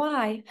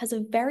AHCY has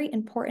a very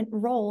important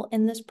role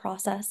in this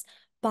process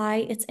by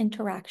its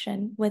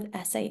interaction with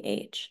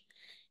SAH.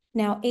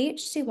 Now,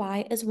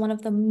 AHCY is one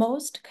of the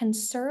most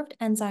conserved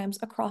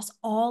enzymes across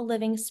all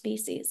living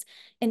species.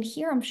 And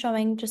here I'm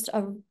showing just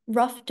a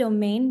rough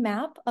domain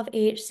map of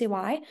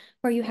AHCY,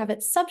 where you have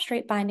its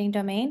substrate binding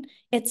domain,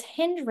 its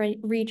hinge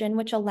region,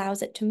 which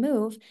allows it to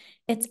move,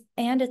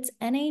 and its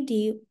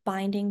NAD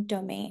binding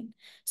domain.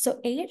 So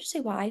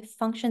AHCY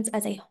functions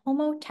as a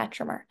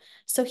homotetramer.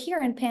 So here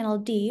in panel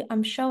D,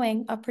 I'm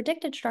showing a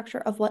predicted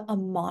structure of what a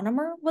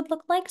monomer would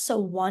look like, so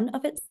one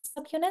of its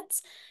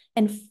subunits.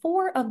 And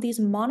 4 of these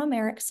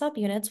monomeric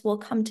subunits will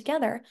come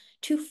together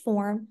to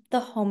form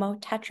the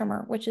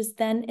homotetramer, which is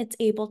then it's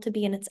able to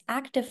be in its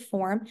active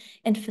form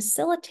and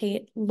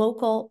facilitate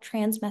local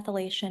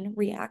transmethylation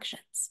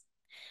reactions.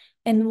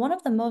 And one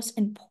of the most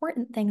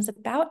important things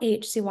about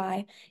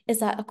AHCY is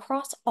that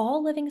across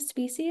all living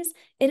species,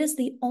 it is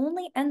the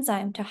only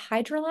enzyme to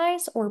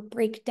hydrolyze or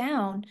break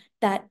down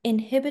that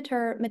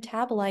inhibitor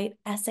metabolite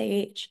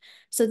SAH.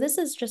 So this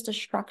is just a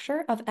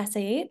structure of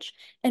SAH.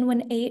 And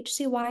when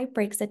AHCY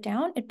breaks it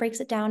down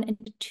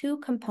into 2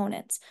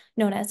 components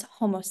known as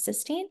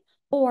homocysteine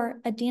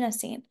or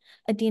adenosine.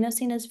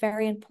 Adenosine is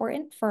very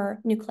important for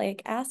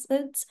nucleic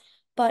acids,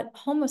 but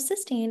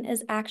homocysteine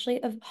is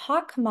actually a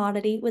hot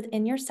commodity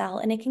within your cell,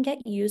 and it can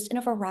get used in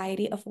a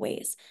variety of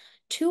ways.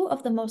 2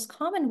 of the most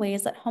common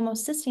ways that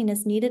homocysteine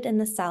is needed in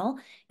the cell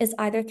is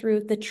either through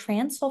the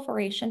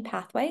transsulfuration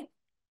pathway,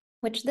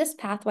 which this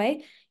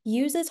pathway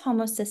uses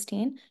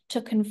homocysteine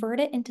to convert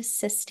it into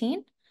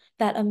cysteine,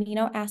 that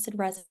amino acid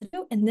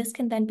residue, and this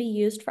can then be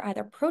used for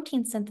either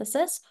protein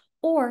synthesis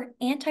or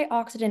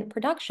antioxidant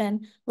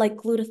production like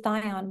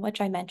glutathione,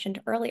 which I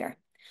mentioned earlier.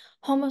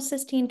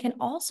 Homocysteine can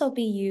also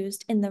be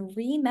used in the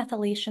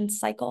remethylation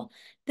cycle.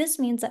 This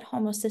means that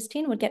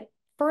homocysteine would get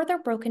further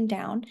broken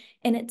down,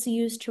 and it's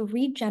used to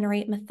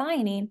regenerate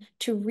methionine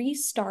to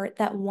restart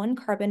that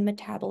 1-carbon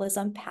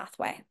metabolism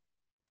pathway.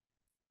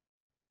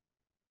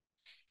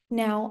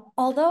 Now,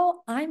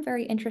 although I'm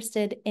very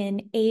interested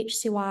in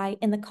AHCY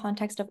in the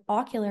context of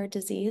ocular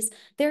disease,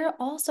 there are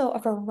also a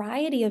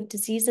variety of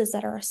diseases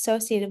that are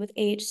associated with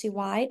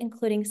AHCY,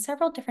 including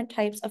several different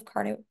types of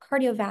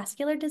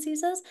cardiovascular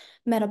diseases,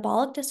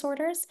 metabolic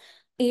disorders.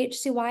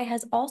 AHCY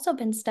has also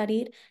been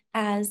studied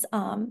as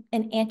an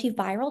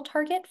antiviral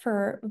target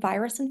for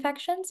virus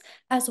infections,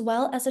 as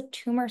well as a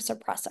tumor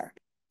suppressor.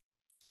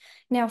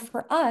 Now,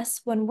 for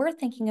us, when we're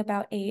thinking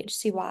about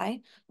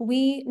AHCY,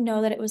 we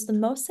know that it was the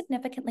most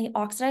significantly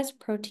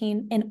oxidized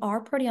protein in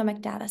our proteomic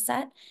data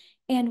set,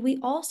 and we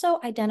also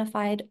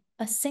identified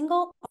a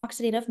single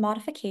oxidative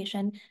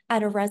modification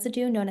at a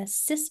residue known as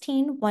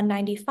cysteine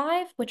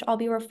 195, which I'll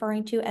be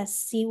referring to as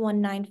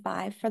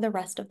C195 for the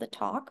rest of the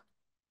talk.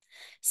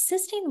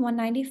 Cysteine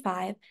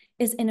 195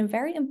 is in a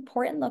very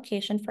important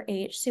location for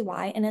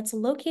AHCY, and it's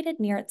located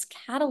near its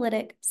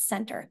catalytic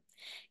center.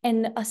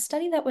 And a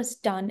study that was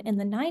done in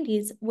the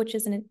 90s, which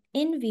is an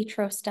in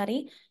vitro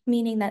study,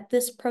 meaning that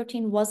this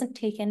protein wasn't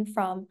taken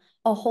from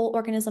a whole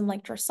organism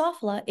like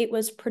Drosophila, it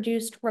was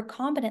produced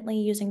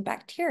recombinantly using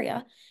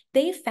bacteria.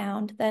 They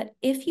found that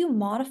if you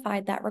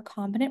modified that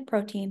recombinant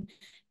protein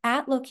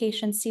at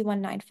location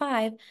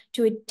C195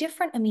 to a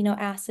different amino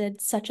acid,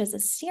 such as a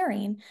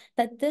serine,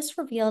 that this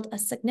revealed a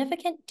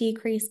significant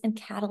decrease in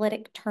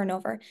catalytic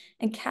turnover.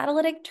 And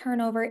catalytic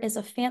turnover is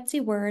a fancy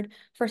word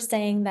for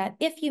saying that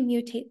if you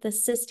mutate the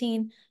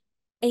cysteine,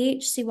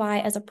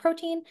 AHCY as a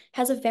protein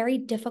has a very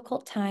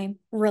difficult time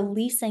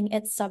releasing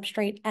its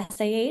substrate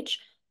SAH,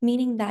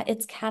 meaning that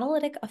its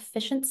catalytic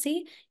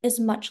efficiency is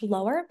much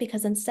lower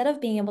because instead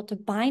of being able to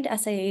bind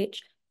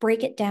SAH,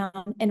 break it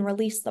down, and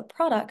release the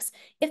products,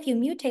 if you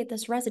mutate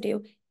this residue,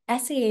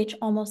 SAH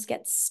almost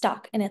gets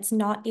stuck and it's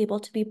not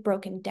able to be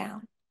broken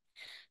down.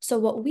 So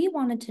what we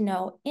wanted to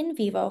know in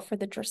vivo for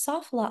the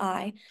Drosophila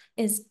eye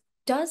is,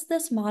 does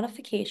this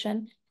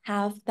modification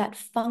have that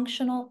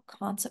functional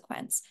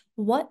consequence?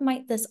 What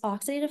might this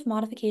oxidative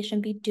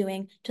modification be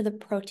doing to the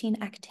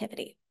protein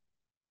activity?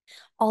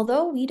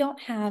 Although we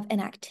don't have an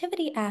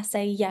activity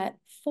assay yet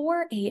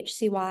for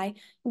AHCY,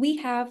 we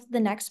have the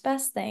next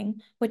best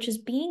thing, which is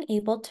being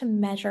able to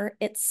measure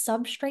its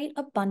substrate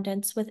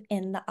abundance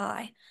within the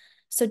eye.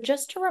 So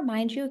just to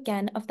remind you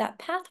again of that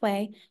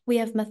pathway, we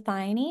have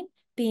methionine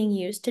being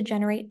used to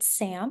generate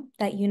SAM,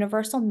 that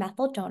universal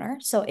methyl donor.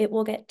 So it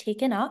will get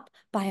taken up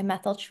by a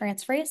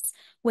methyltransferase,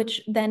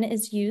 which then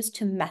is used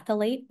to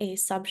methylate a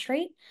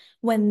substrate.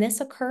 When this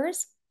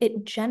occurs,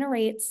 it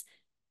generates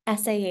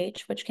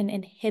SAH, which can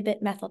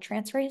inhibit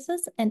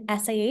methyltransferases, and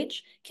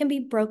SAH can be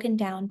broken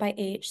down by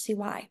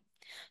AHCY.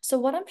 So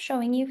what I'm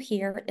showing you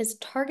here is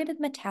targeted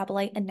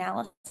metabolite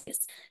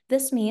analysis.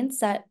 This means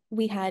that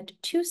we had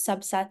 2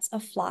 subsets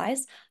of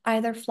flies,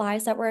 either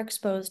flies that were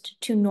exposed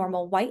to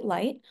normal white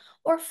light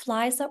or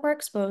flies that were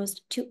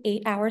exposed to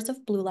 8 hours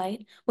of blue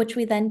light, which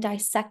we then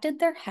dissected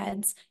their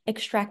heads,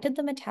 extracted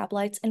the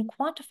metabolites, and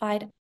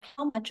quantified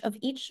how much of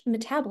each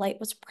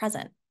metabolite was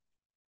present.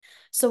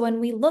 So when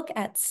we look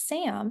at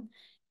SAM,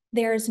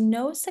 there's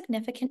no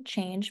significant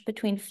change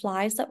between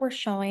flies that were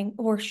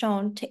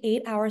shown to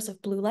 8 hours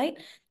of blue light.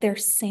 Their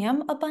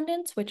SAM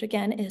abundance, which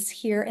again is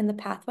here in the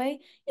pathway,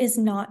 is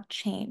not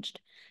changed.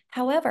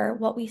 However,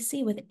 what we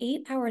see with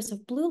 8 hours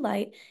of blue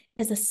light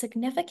is a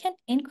significant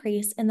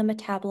increase in the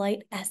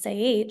metabolite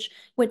SAH,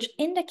 which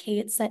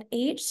indicates that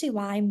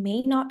AHCY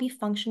may not be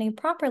functioning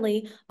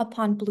properly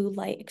upon blue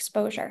light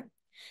exposure.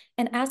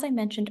 And as I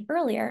mentioned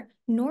earlier,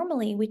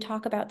 normally we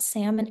talk about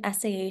SAM and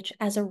SAH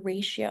as a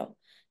ratio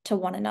to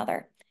one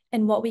another.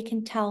 And what we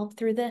can tell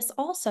through this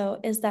also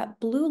is that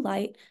blue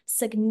light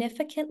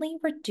significantly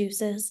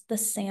reduces the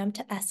SAM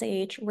to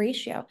SAH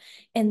ratio.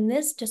 And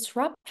this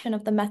disruption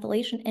of the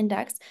methylation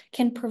index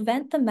can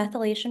prevent the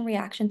methylation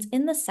reactions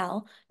in the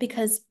cell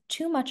because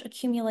too much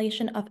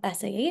accumulation of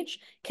SAH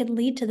can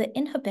lead to the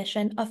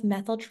inhibition of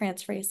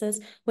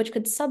methyltransferases, which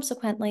could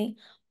subsequently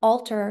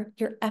alter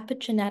your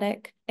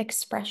epigenetic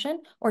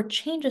expression or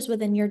changes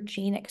within your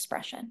gene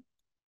expression.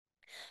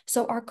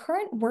 So our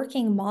current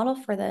working model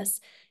for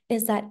this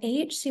is that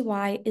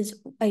AHCY is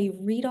a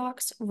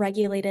redox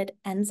regulated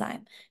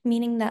enzyme,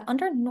 meaning that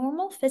under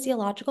normal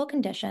physiological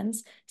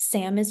conditions,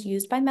 SAM is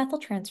used by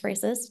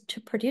methyltransferases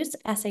to produce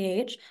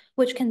SAH,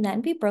 which can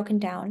then be broken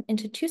down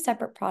into two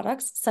separate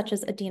products, such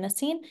as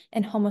adenosine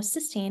and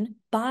homocysteine,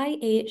 by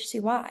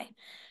AHCY.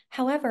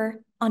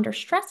 However, under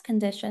stress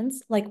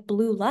conditions like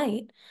blue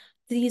light,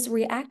 these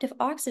reactive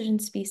oxygen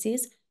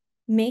species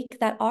make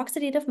that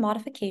oxidative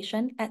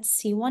modification at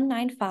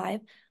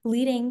C195,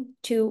 leading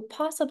to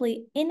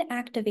possibly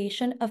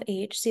inactivation of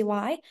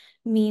AHCY,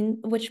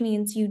 which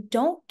means you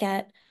don't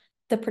get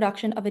the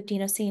production of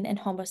adenosine and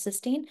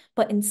homocysteine,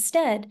 but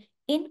instead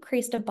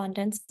increased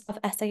abundance of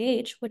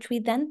SAH, which we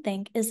then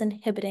think is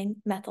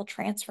inhibiting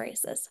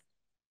methyltransferases.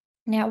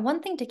 Now, one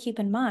thing to keep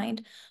in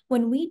mind,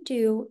 when we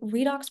do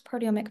redox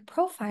proteomic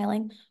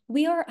profiling,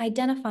 we are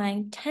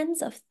identifying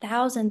tens of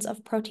thousands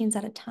of proteins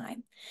at a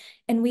time.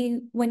 And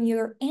when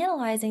you're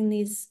analyzing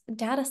these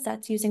data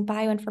sets using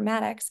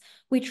bioinformatics,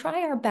 we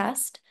try our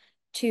best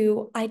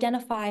to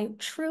identify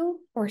true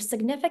or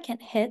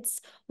significant hits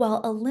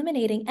while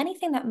eliminating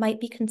anything that might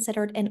be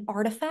considered an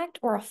artifact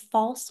or a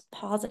false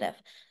positive.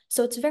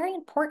 So it's very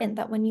important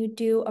that when you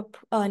do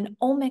an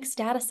omics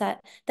data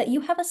set, that you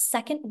have a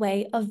second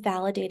way of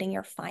validating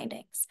your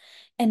findings.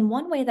 And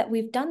one way that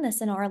we've done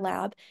this in our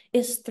lab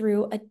is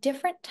through a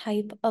different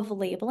type of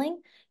labeling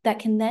that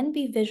can then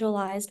be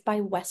visualized by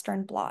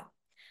Western blot.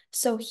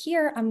 So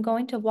here I'm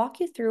going to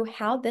walk you through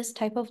how this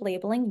type of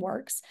labeling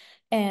works.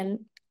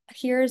 And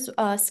here's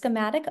a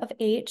schematic of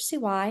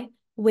AHCY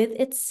with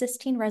its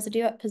cysteine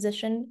residue at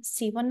position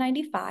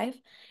C195,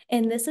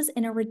 and this is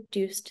in a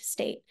reduced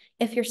state.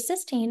 If your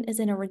cysteine is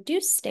in a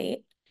reduced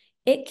state,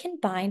 it can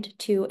bind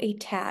to a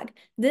tag.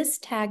 This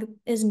tag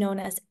is known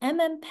as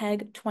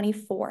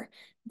MMPEG-24.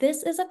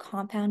 This is a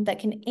compound that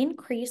can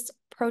increase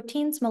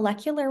protein's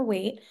molecular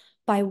weight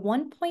by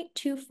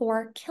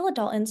 1.24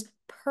 kilodaltons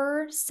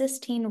per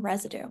cysteine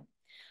residue.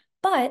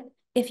 But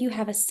if you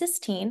have a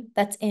cysteine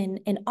that's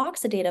in an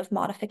oxidative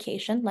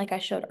modification, like I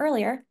showed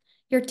earlier,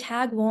 your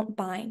tag won't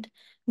bind,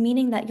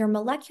 meaning that your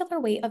molecular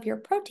weight of your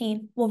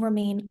protein will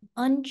remain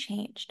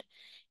unchanged.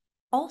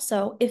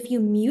 Also, if you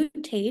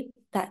mutate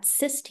that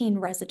cysteine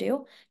residue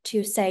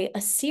to, say, a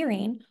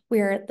serine,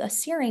 where the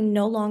serine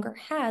no longer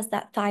has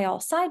that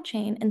thiol side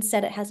chain,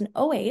 instead it has an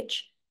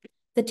OH,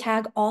 the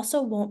tag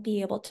also won't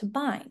be able to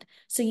bind.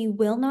 So you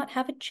will not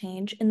have a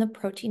change in the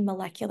protein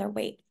molecular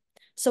weight.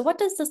 So what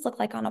does this look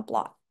like on a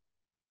blot?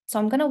 So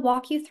I'm going to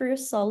walk you through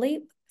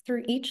slowly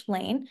through each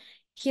lane.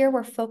 Here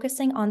we're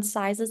focusing on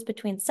sizes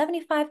between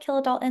 75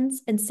 kilodaltons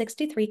and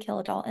 63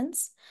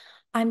 kilodaltons.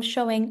 I'm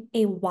showing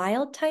a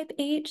wild type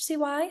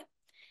AHCY,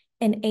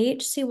 an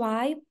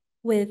AHCY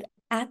with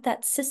at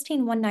that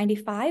cysteine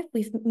 195,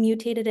 we've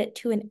mutated it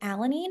to an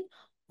alanine,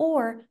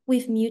 or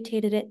we've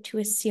mutated it to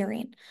a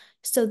serine.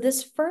 So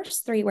this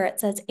first three where it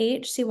says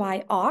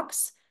AHCY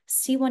OX,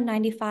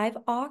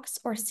 C195 OX,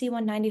 or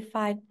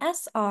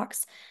C195S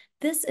OX,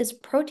 this is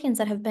proteins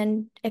that have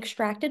been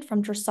extracted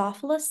from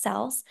Drosophila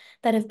cells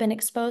that have been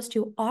exposed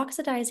to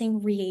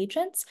oxidizing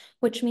reagents,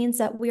 which means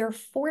that we are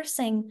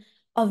forcing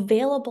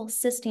available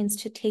cysteines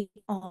to take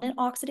on an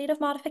oxidative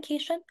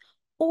modification.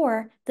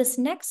 Or this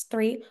next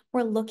three,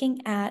 we're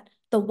looking at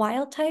the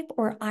wild type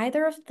or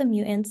either of the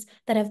mutants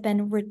that have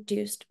been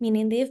reduced,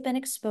 meaning they've been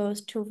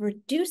exposed to a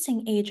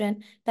reducing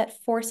agent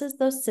that forces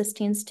those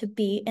cysteines to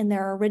be in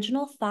their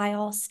original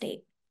thiol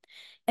state.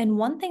 And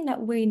one thing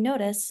that we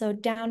notice, so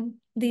down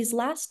these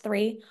last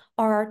three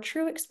are our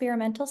true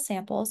experimental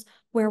samples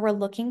where we're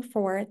looking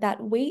for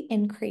that weight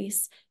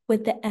increase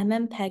with the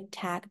MMPEG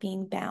tag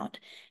being bound.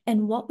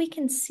 And what we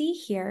can see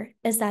here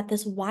is that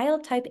this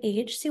wild type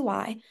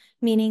AHCY,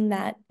 meaning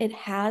that it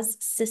has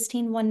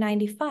cysteine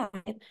 195,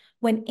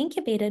 when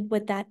incubated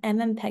with that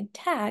MMPEG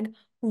tag,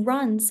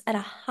 runs at a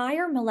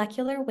higher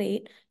molecular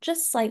weight,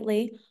 just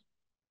slightly,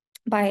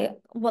 by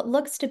what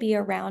looks to be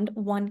around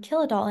 1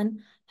 kilodalton,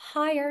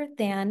 higher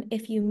than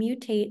if you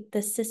mutate the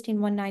cysteine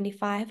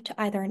 195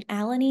 to either an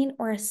alanine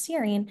or a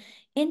serine,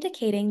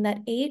 indicating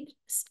that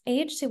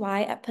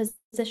AHCY at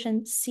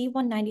position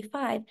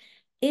C195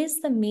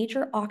 is the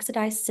major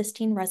oxidized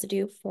cysteine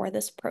residue for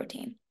this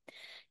protein.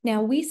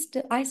 Now,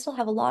 I still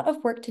have a lot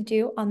of work to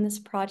do on this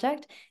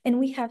project, and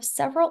we have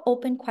several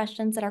open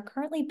questions that are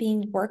currently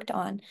being worked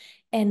on.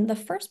 And the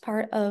first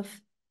part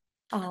of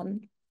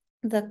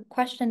the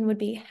question would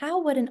be,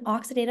 how would an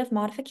oxidative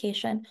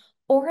modification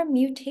or a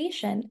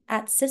mutation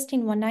at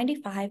cysteine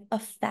 195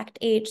 affect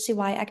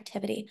AHCY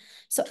activity?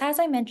 So as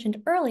I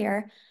mentioned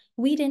earlier,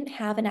 we didn't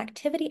have an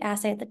activity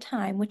assay at the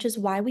time, which is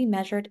why we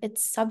measured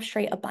its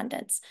substrate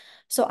abundance.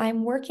 So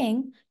I'm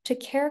working to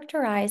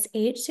characterize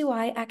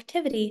AHCY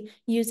activity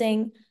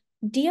using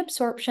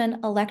deabsorption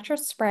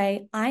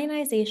electrospray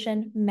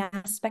ionization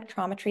mass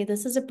spectrometry.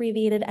 This is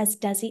abbreviated as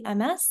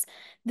DESI-MS.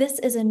 This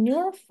is a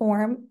newer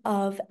form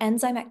of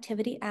enzyme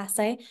activity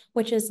assay,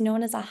 which is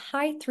known as a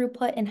high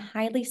throughput and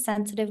highly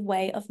sensitive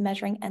way of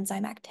measuring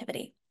enzyme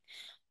activity.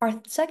 Our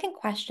second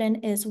question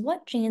is,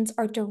 what genes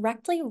are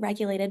directly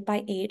regulated by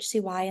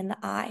AHCY in the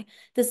eye?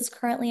 This is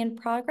currently in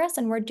progress,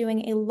 and we're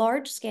doing a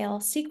large-scale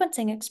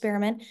sequencing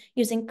experiment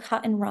using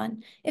cut and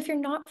run. If you're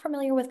not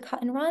familiar with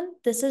cut and run,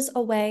 this is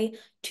a way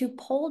to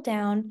pull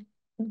down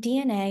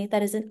DNA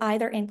that is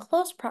either in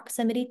close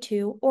proximity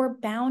to or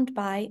bound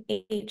by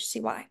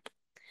AHCY.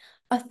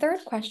 A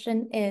third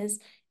question is,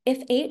 if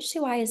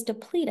AHCY is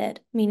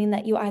depleted, meaning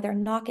that you either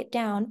knock it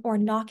down or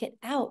knock it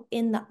out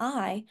in the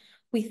eye,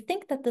 we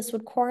think that this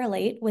would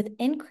correlate with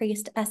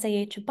increased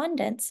SAH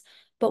abundance,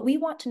 but we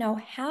want to know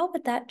how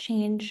would that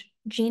change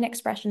gene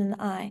expression in the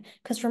eye?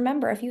 Because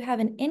remember, if you have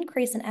an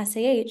increase in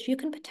SAH, you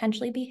can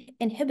potentially be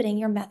inhibiting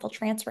your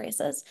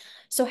methyltransferases.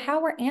 So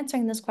how we're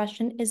answering this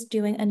question is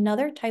doing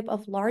another type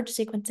of large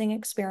sequencing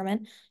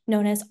experiment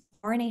known as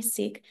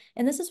RNA-seq,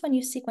 and this is when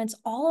you sequence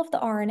all of the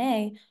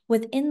RNA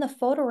within the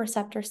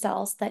photoreceptor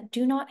cells that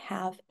do not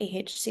have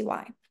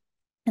AHCY.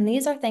 And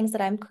these are things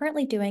that I'm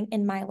currently doing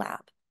in my lab.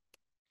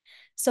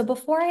 So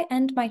before I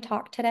end my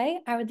talk today,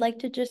 I would like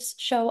to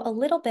just show a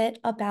little bit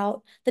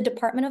about the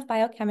Department of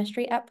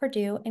Biochemistry at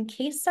Purdue in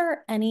case there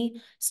are any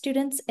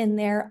students in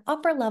their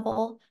upper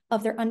level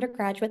of their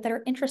undergraduate that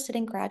are interested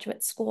in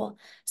graduate school.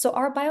 So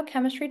our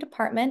biochemistry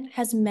department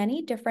has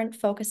many different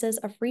focuses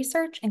of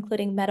research,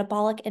 including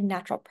metabolic and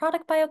natural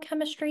product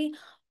biochemistry,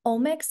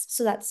 omics,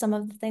 so that's some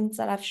of the things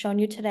that I've shown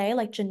you today,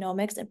 like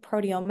genomics and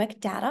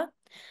proteomic data,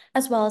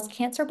 as well as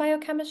cancer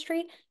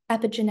biochemistry,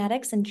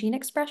 epigenetics and gene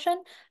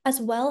expression, as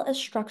well as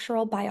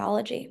structural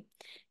biology.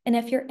 And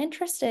if you're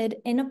interested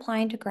in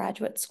applying to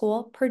graduate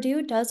school,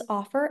 Purdue does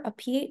offer a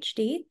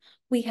Ph.D.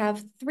 We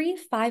have 3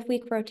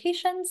 5-week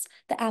rotations.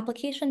 The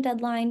application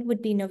deadline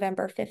would be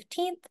November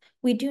 15th.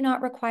 We do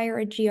not require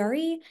a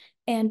GRE,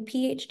 and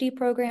Ph.D.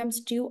 programs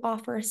do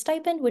offer a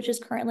stipend, which is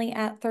currently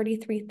at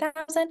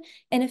 $33,000.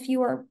 And if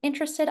you are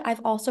interested,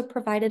 I've also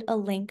provided a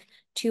link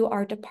to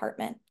our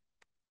department.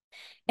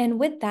 And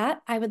with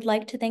that, I would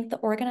like to thank the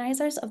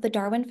organizers of the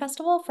Darwin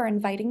Festival for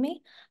inviting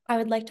me. I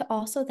would like to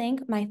also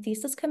thank my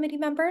thesis committee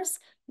members,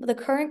 the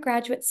current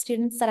graduate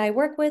students that I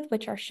work with,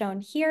 which are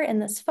shown here in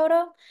this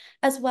photo,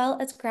 as well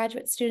as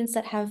graduate students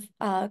that have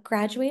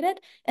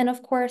graduated, and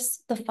of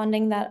course, the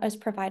funding that is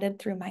provided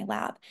through my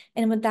lab.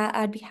 And with that,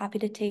 I'd be happy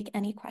to take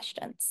any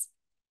questions.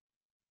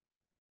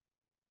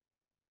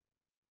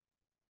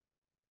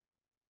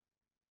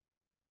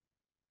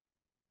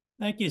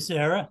 Thank you,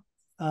 Sarah.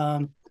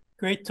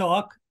 Great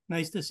talk.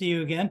 Nice to see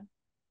you again.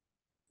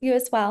 You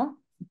as well.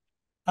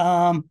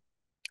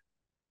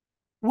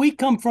 We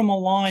come from a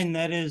line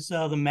that is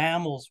the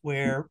mammals,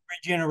 where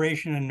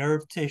regeneration of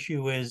nerve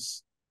tissue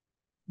is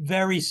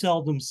very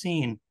seldom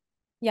seen.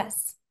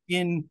 Yes.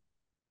 In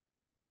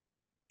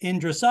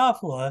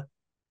Drosophila,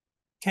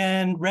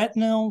 can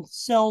retinal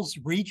cells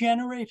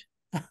regenerate?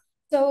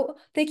 So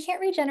they can't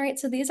regenerate,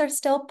 so these are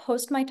still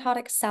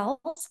post-mitotic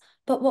cells,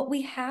 but what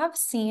we have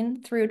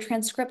seen through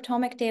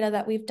transcriptomic data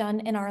that we've done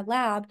in our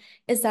lab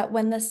is that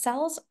when the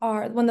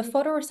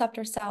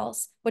photoreceptor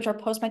cells, which are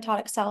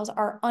post-mitotic cells,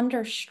 are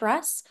under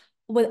stress,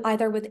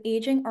 either with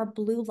aging or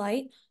blue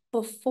light,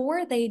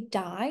 before they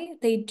die,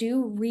 they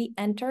do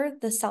re-enter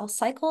the cell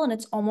cycle, and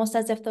it's almost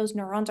as if those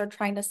neurons are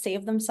trying to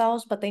save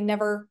themselves, but they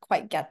never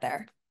quite get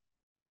there.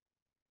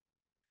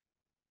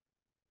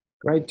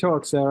 Great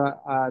talk, Sarah.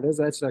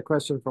 There's actually a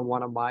question from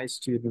one of my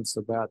students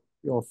about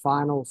your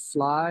final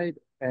slide,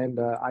 and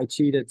I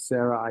cheated,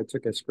 Sarah. I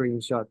took a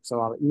screenshot, so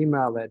I'll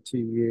email that to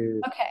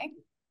you. Okay.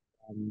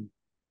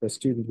 The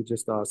student who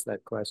just asked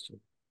that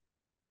question.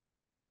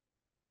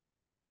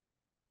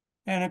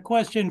 And a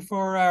question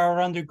for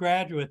our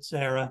undergraduate,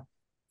 Sarah.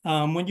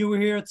 When you were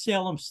here at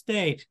Salem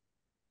State,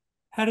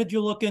 how did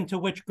you look into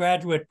which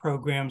graduate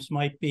programs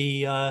might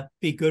be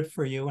good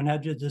for you, and how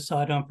did you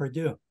decide on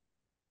Purdue?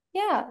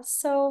 Yeah,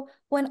 so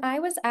when I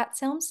was at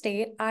Salem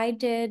State, I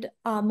did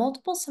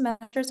multiple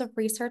semesters of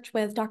research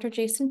with Dr.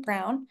 Jason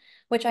Brown,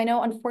 which I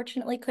know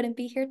unfortunately couldn't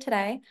be here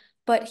today,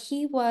 but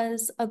he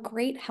was a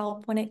great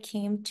help when it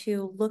came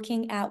to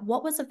looking at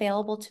what was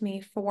available to me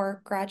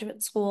for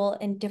graduate school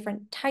in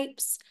different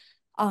types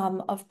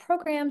of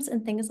programs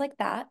and things like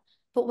that.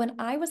 But when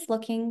I was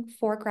looking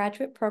for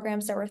graduate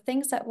programs, there were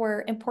things that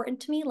were important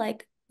to me,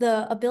 like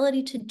the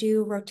ability to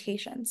do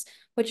rotations,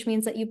 which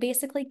means that you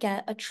basically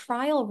get a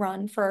trial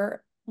run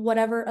for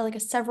whatever, like a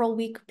several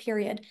week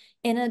period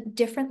in a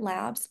different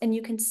labs, and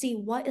you can see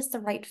what is the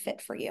right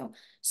fit for you.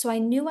 So I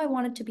knew I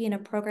wanted to be in a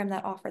program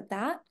that offered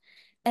that.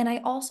 And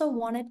I also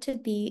wanted to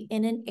be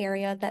in an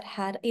area that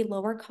had a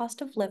lower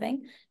cost of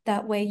living.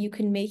 That way you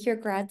can make your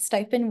grad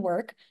stipend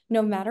work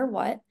no matter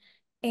what.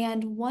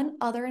 And one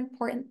other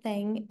important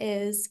thing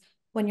is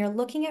when you're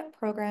looking at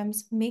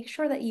programs, make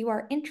sure that you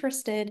are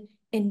interested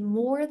in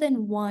more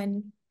than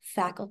one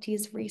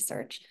faculty's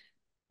research.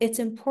 It's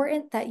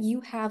important that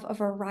you have a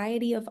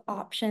variety of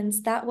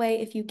options. That way,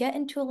 if you get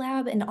into a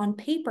lab and on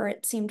paper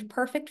it seemed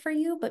perfect for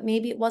you, but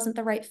maybe it wasn't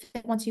the right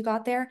fit once you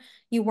got there,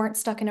 you weren't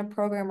stuck in a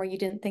program where you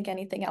didn't think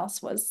anything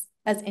else was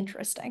as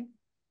interesting.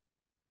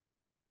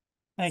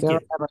 Thank Sarah,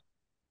 you.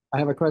 I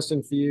have a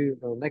question for you.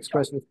 The next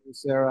question for you,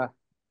 Sarah.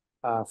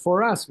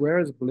 For us, where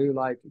is blue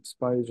light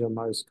exposure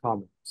most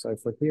common? So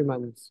for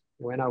humans,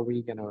 when are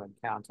we going to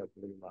encounter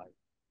blue light?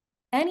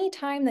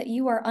 Anytime that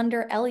you are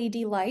under LED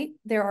light,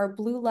 there are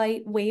blue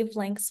light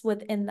wavelengths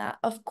within that.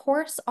 Of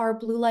course, our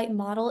blue light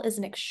model is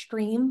an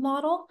extreme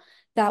model.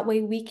 That way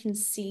we can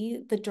see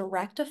the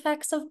direct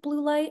effects of blue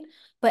light.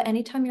 But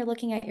anytime you're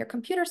looking at your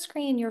computer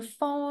screen, your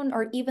phone,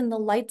 or even the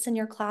lights in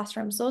your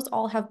classrooms, those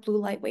all have blue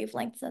light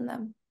wavelengths in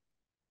them.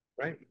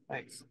 Great,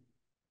 thanks.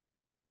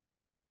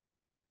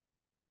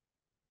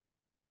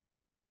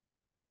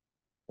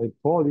 Hey,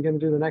 Paul, you going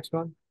to do the next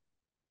one?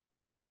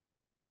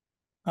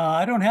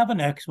 I don't have a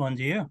next one,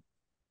 do you?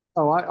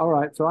 Oh, all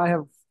right. So I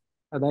have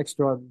an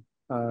extra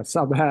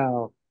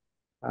somehow.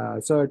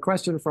 So a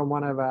question from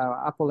one of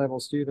our upper level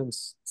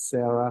students,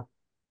 Sarah,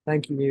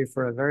 thanking you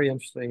for a very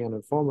interesting and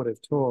informative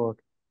talk.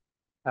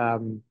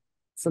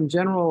 Some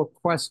general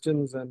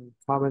questions and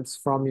comments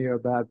from you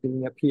about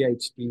being a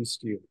PhD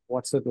student.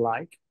 What's it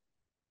like?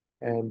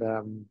 And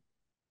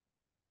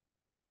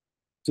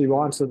to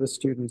answer the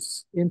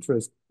student's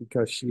interest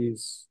because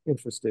she's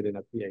interested in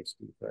a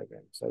PhD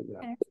program. So, yeah.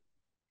 Okay.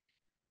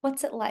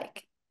 What's it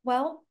like?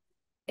 Well,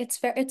 it's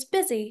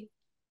busy,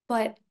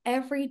 but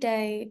every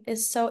day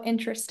is so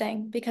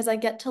interesting because I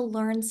get to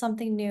learn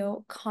something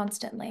new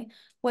constantly,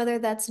 whether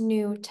that's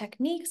new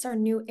techniques or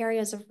new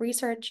areas of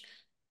research.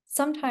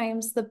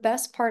 Sometimes the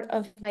best part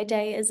of my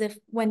day is if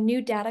when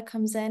new data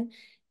comes in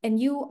and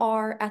you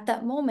are at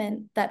that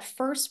moment that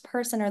first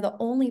person or the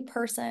only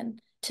person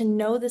to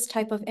know this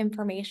type of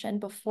information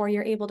before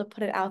you're able to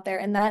put it out there.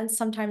 And that is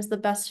sometimes the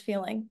best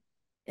feeling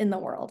in the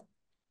world.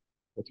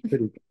 It's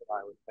pretty good,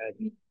 I would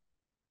say.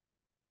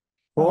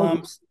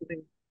 Paul,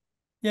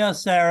 Yeah,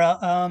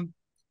 Sarah.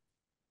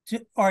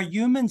 Are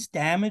humans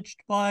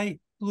damaged by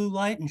blue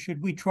light, and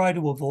should we try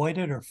to avoid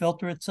it or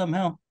filter it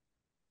somehow?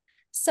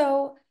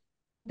 So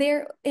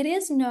it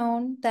is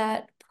known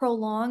that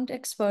prolonged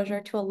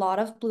exposure to a lot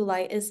of blue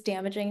light is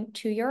damaging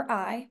to your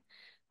eye.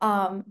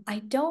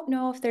 I don't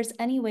know if there's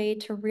any way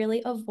to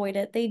really avoid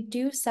it. They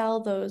do sell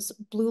those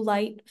blue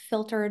light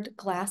filtered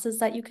glasses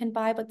that you can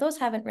buy, but those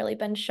haven't really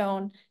been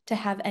shown to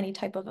have any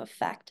type of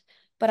effect.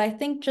 But I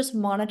think just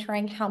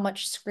monitoring how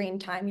much screen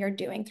time you're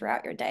doing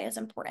throughout your day is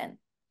important.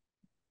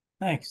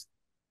 Thanks.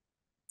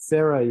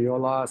 Sarah, your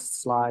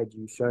last slide,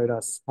 you showed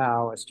us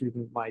how a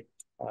student might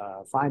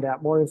find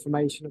out more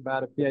information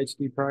about a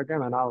PhD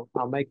program, and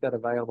I'll make that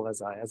available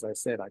as I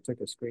said. I took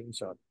a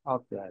screenshot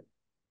of that.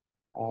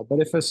 But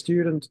if a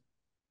student,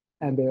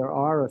 and there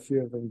are a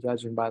few of them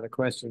judging by the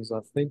questions,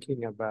 are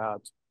thinking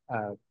about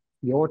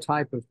your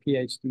type of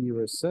PhD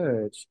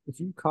research, if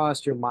you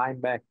cast your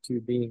mind back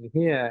to being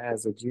here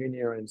as a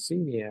junior and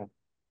senior,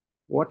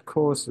 what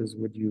courses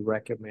would you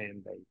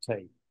recommend they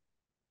take?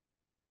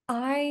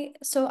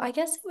 So I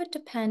guess it would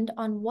depend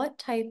on what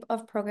type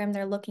of program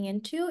they're looking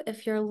into.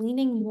 If you're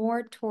leaning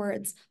more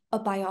towards a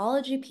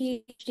biology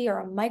PhD or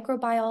a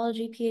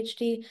microbiology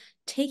PhD,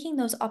 taking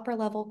those upper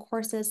level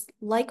courses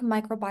like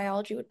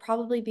microbiology would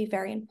probably be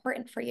very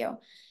important for you.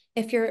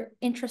 If you're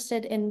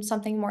interested in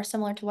something more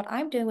similar to what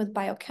I'm doing with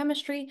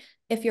biochemistry,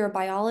 if you're a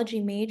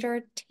biology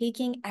major,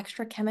 taking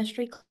extra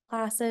chemistry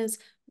classes,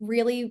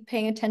 really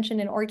paying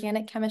attention in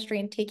organic chemistry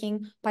and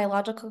taking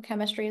biological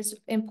chemistry is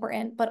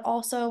important, but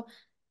also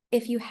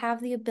if you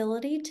have the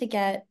ability to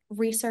get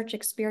research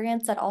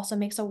experience, that also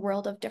makes a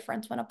world of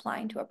difference when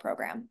applying to a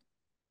program.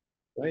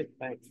 Great,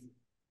 thanks.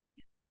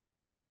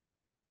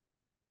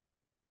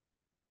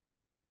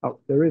 Oh,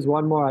 there is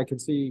one more I can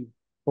see.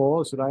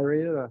 Paul, should I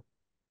read it?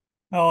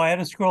 Oh, I had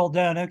to scroll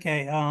down.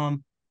 Okay.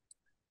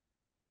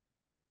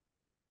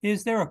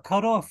 Is there a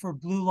cutoff for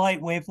blue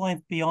light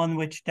wavelength beyond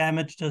which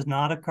damage does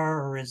not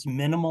occur or is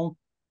minimal?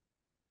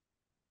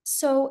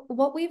 So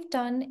what we've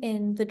done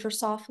in the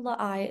Drosophila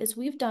eye is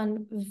we've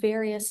done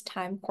various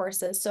time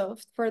courses. So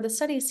for the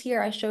studies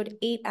here, I showed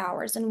 8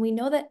 hours, and we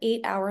know that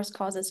 8 hours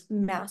causes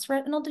mass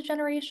retinal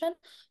degeneration.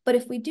 But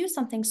if we do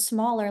something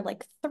smaller,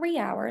 like 3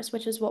 hours,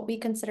 which is what we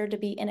consider to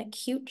be an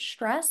acute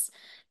stress,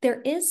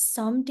 there is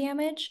some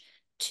damage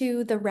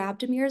to the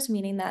rhabdomeres,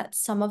 meaning that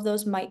some of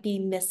those might be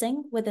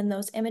missing within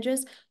those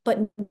images, but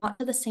not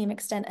to the same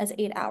extent as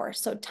 8 hours.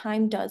 So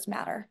time does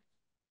matter.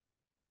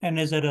 And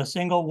is it a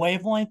single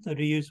wavelength or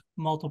do you use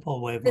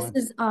multiple This wavelengths?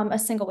 is a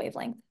single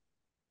wavelength.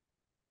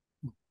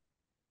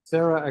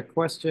 Sarah, a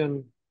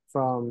question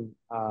from,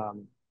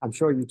 I'm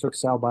sure you took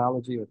cell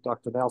biology with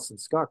Dr. Nelson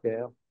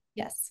Stockdale.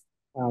 Yes.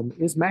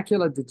 Is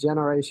macular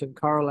degeneration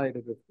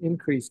correlated with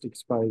increased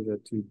exposure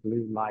to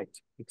blue light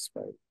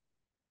exposure?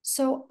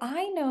 So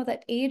I know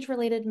that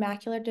age-related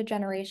macular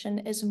degeneration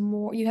is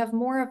more, you have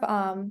more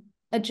of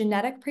a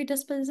genetic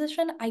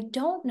predisposition. I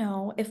don't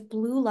know if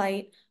blue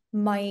light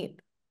might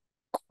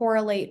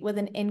correlate with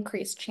an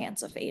increased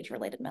chance of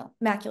age-related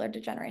macular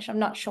degeneration. I'm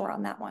not sure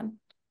on that one.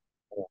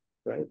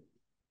 Right.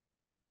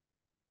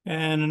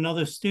 And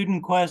another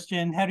student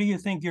question, how do you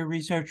think your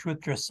research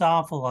with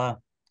Drosophila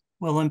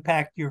will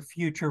impact your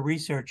future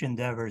research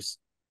endeavors?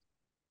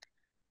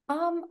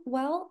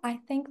 Well, I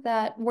think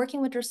that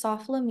working with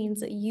Drosophila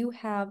means that you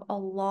have a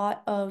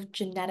lot of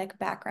genetic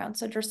background.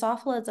 So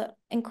Drosophila is an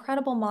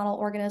incredible model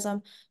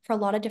organism for a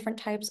lot of different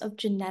types of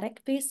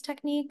genetic-based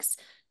techniques.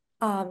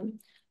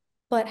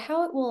 But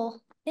how it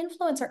will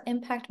influence or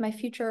impact my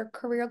future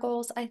career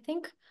goals, I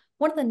think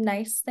one of the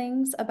nice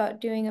things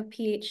about doing a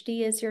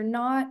PhD is you're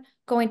not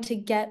going to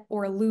get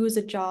or lose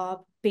a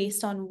job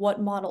based on what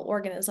model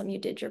organism you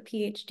did your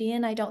PhD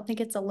in. I don't think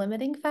it's a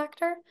limiting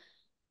factor.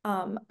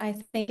 I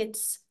think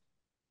it's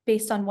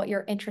based on what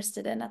you're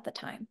interested in at the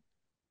time.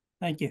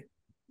 Thank you.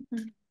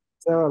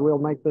 Sarah, we'll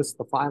make this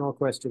the final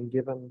question,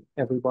 given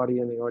everybody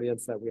in the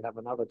audience that we have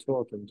another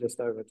talk in just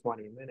over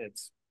 20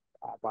 minutes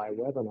by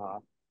webinar.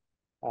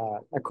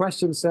 A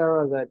question,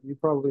 Sarah, that you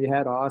probably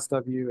had asked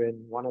of you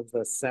in one of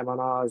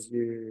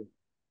the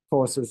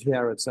courses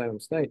here at Salem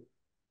State.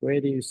 Where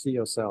do you see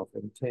yourself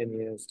in 10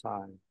 years'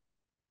 time?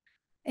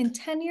 In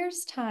 10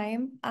 years'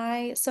 time,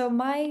 so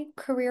my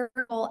career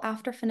goal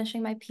after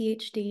finishing my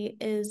PhD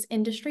is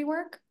industry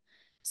work.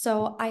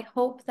 So I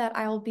hope that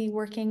I'll be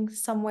working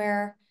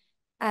somewhere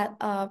at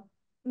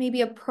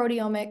maybe a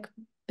proteomic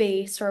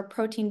base or a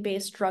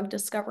protein-based drug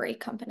discovery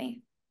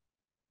company.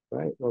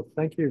 Great. Well,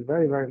 thank you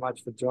very, very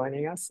much for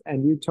joining us.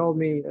 And you told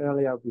me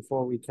earlier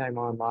before we came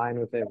online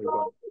with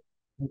everybody,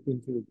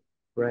 hoping to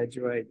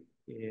graduate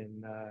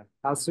in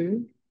how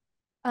soon?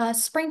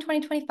 Spring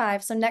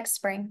 2025, so next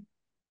spring.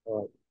 All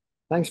right.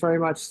 Thanks very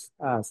much,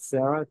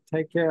 Sarah.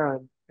 Take care,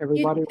 and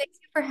everybody. Thank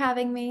you for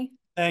having me.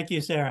 Thank you,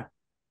 Sarah.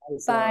 Bye,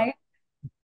 Sarah. Bye.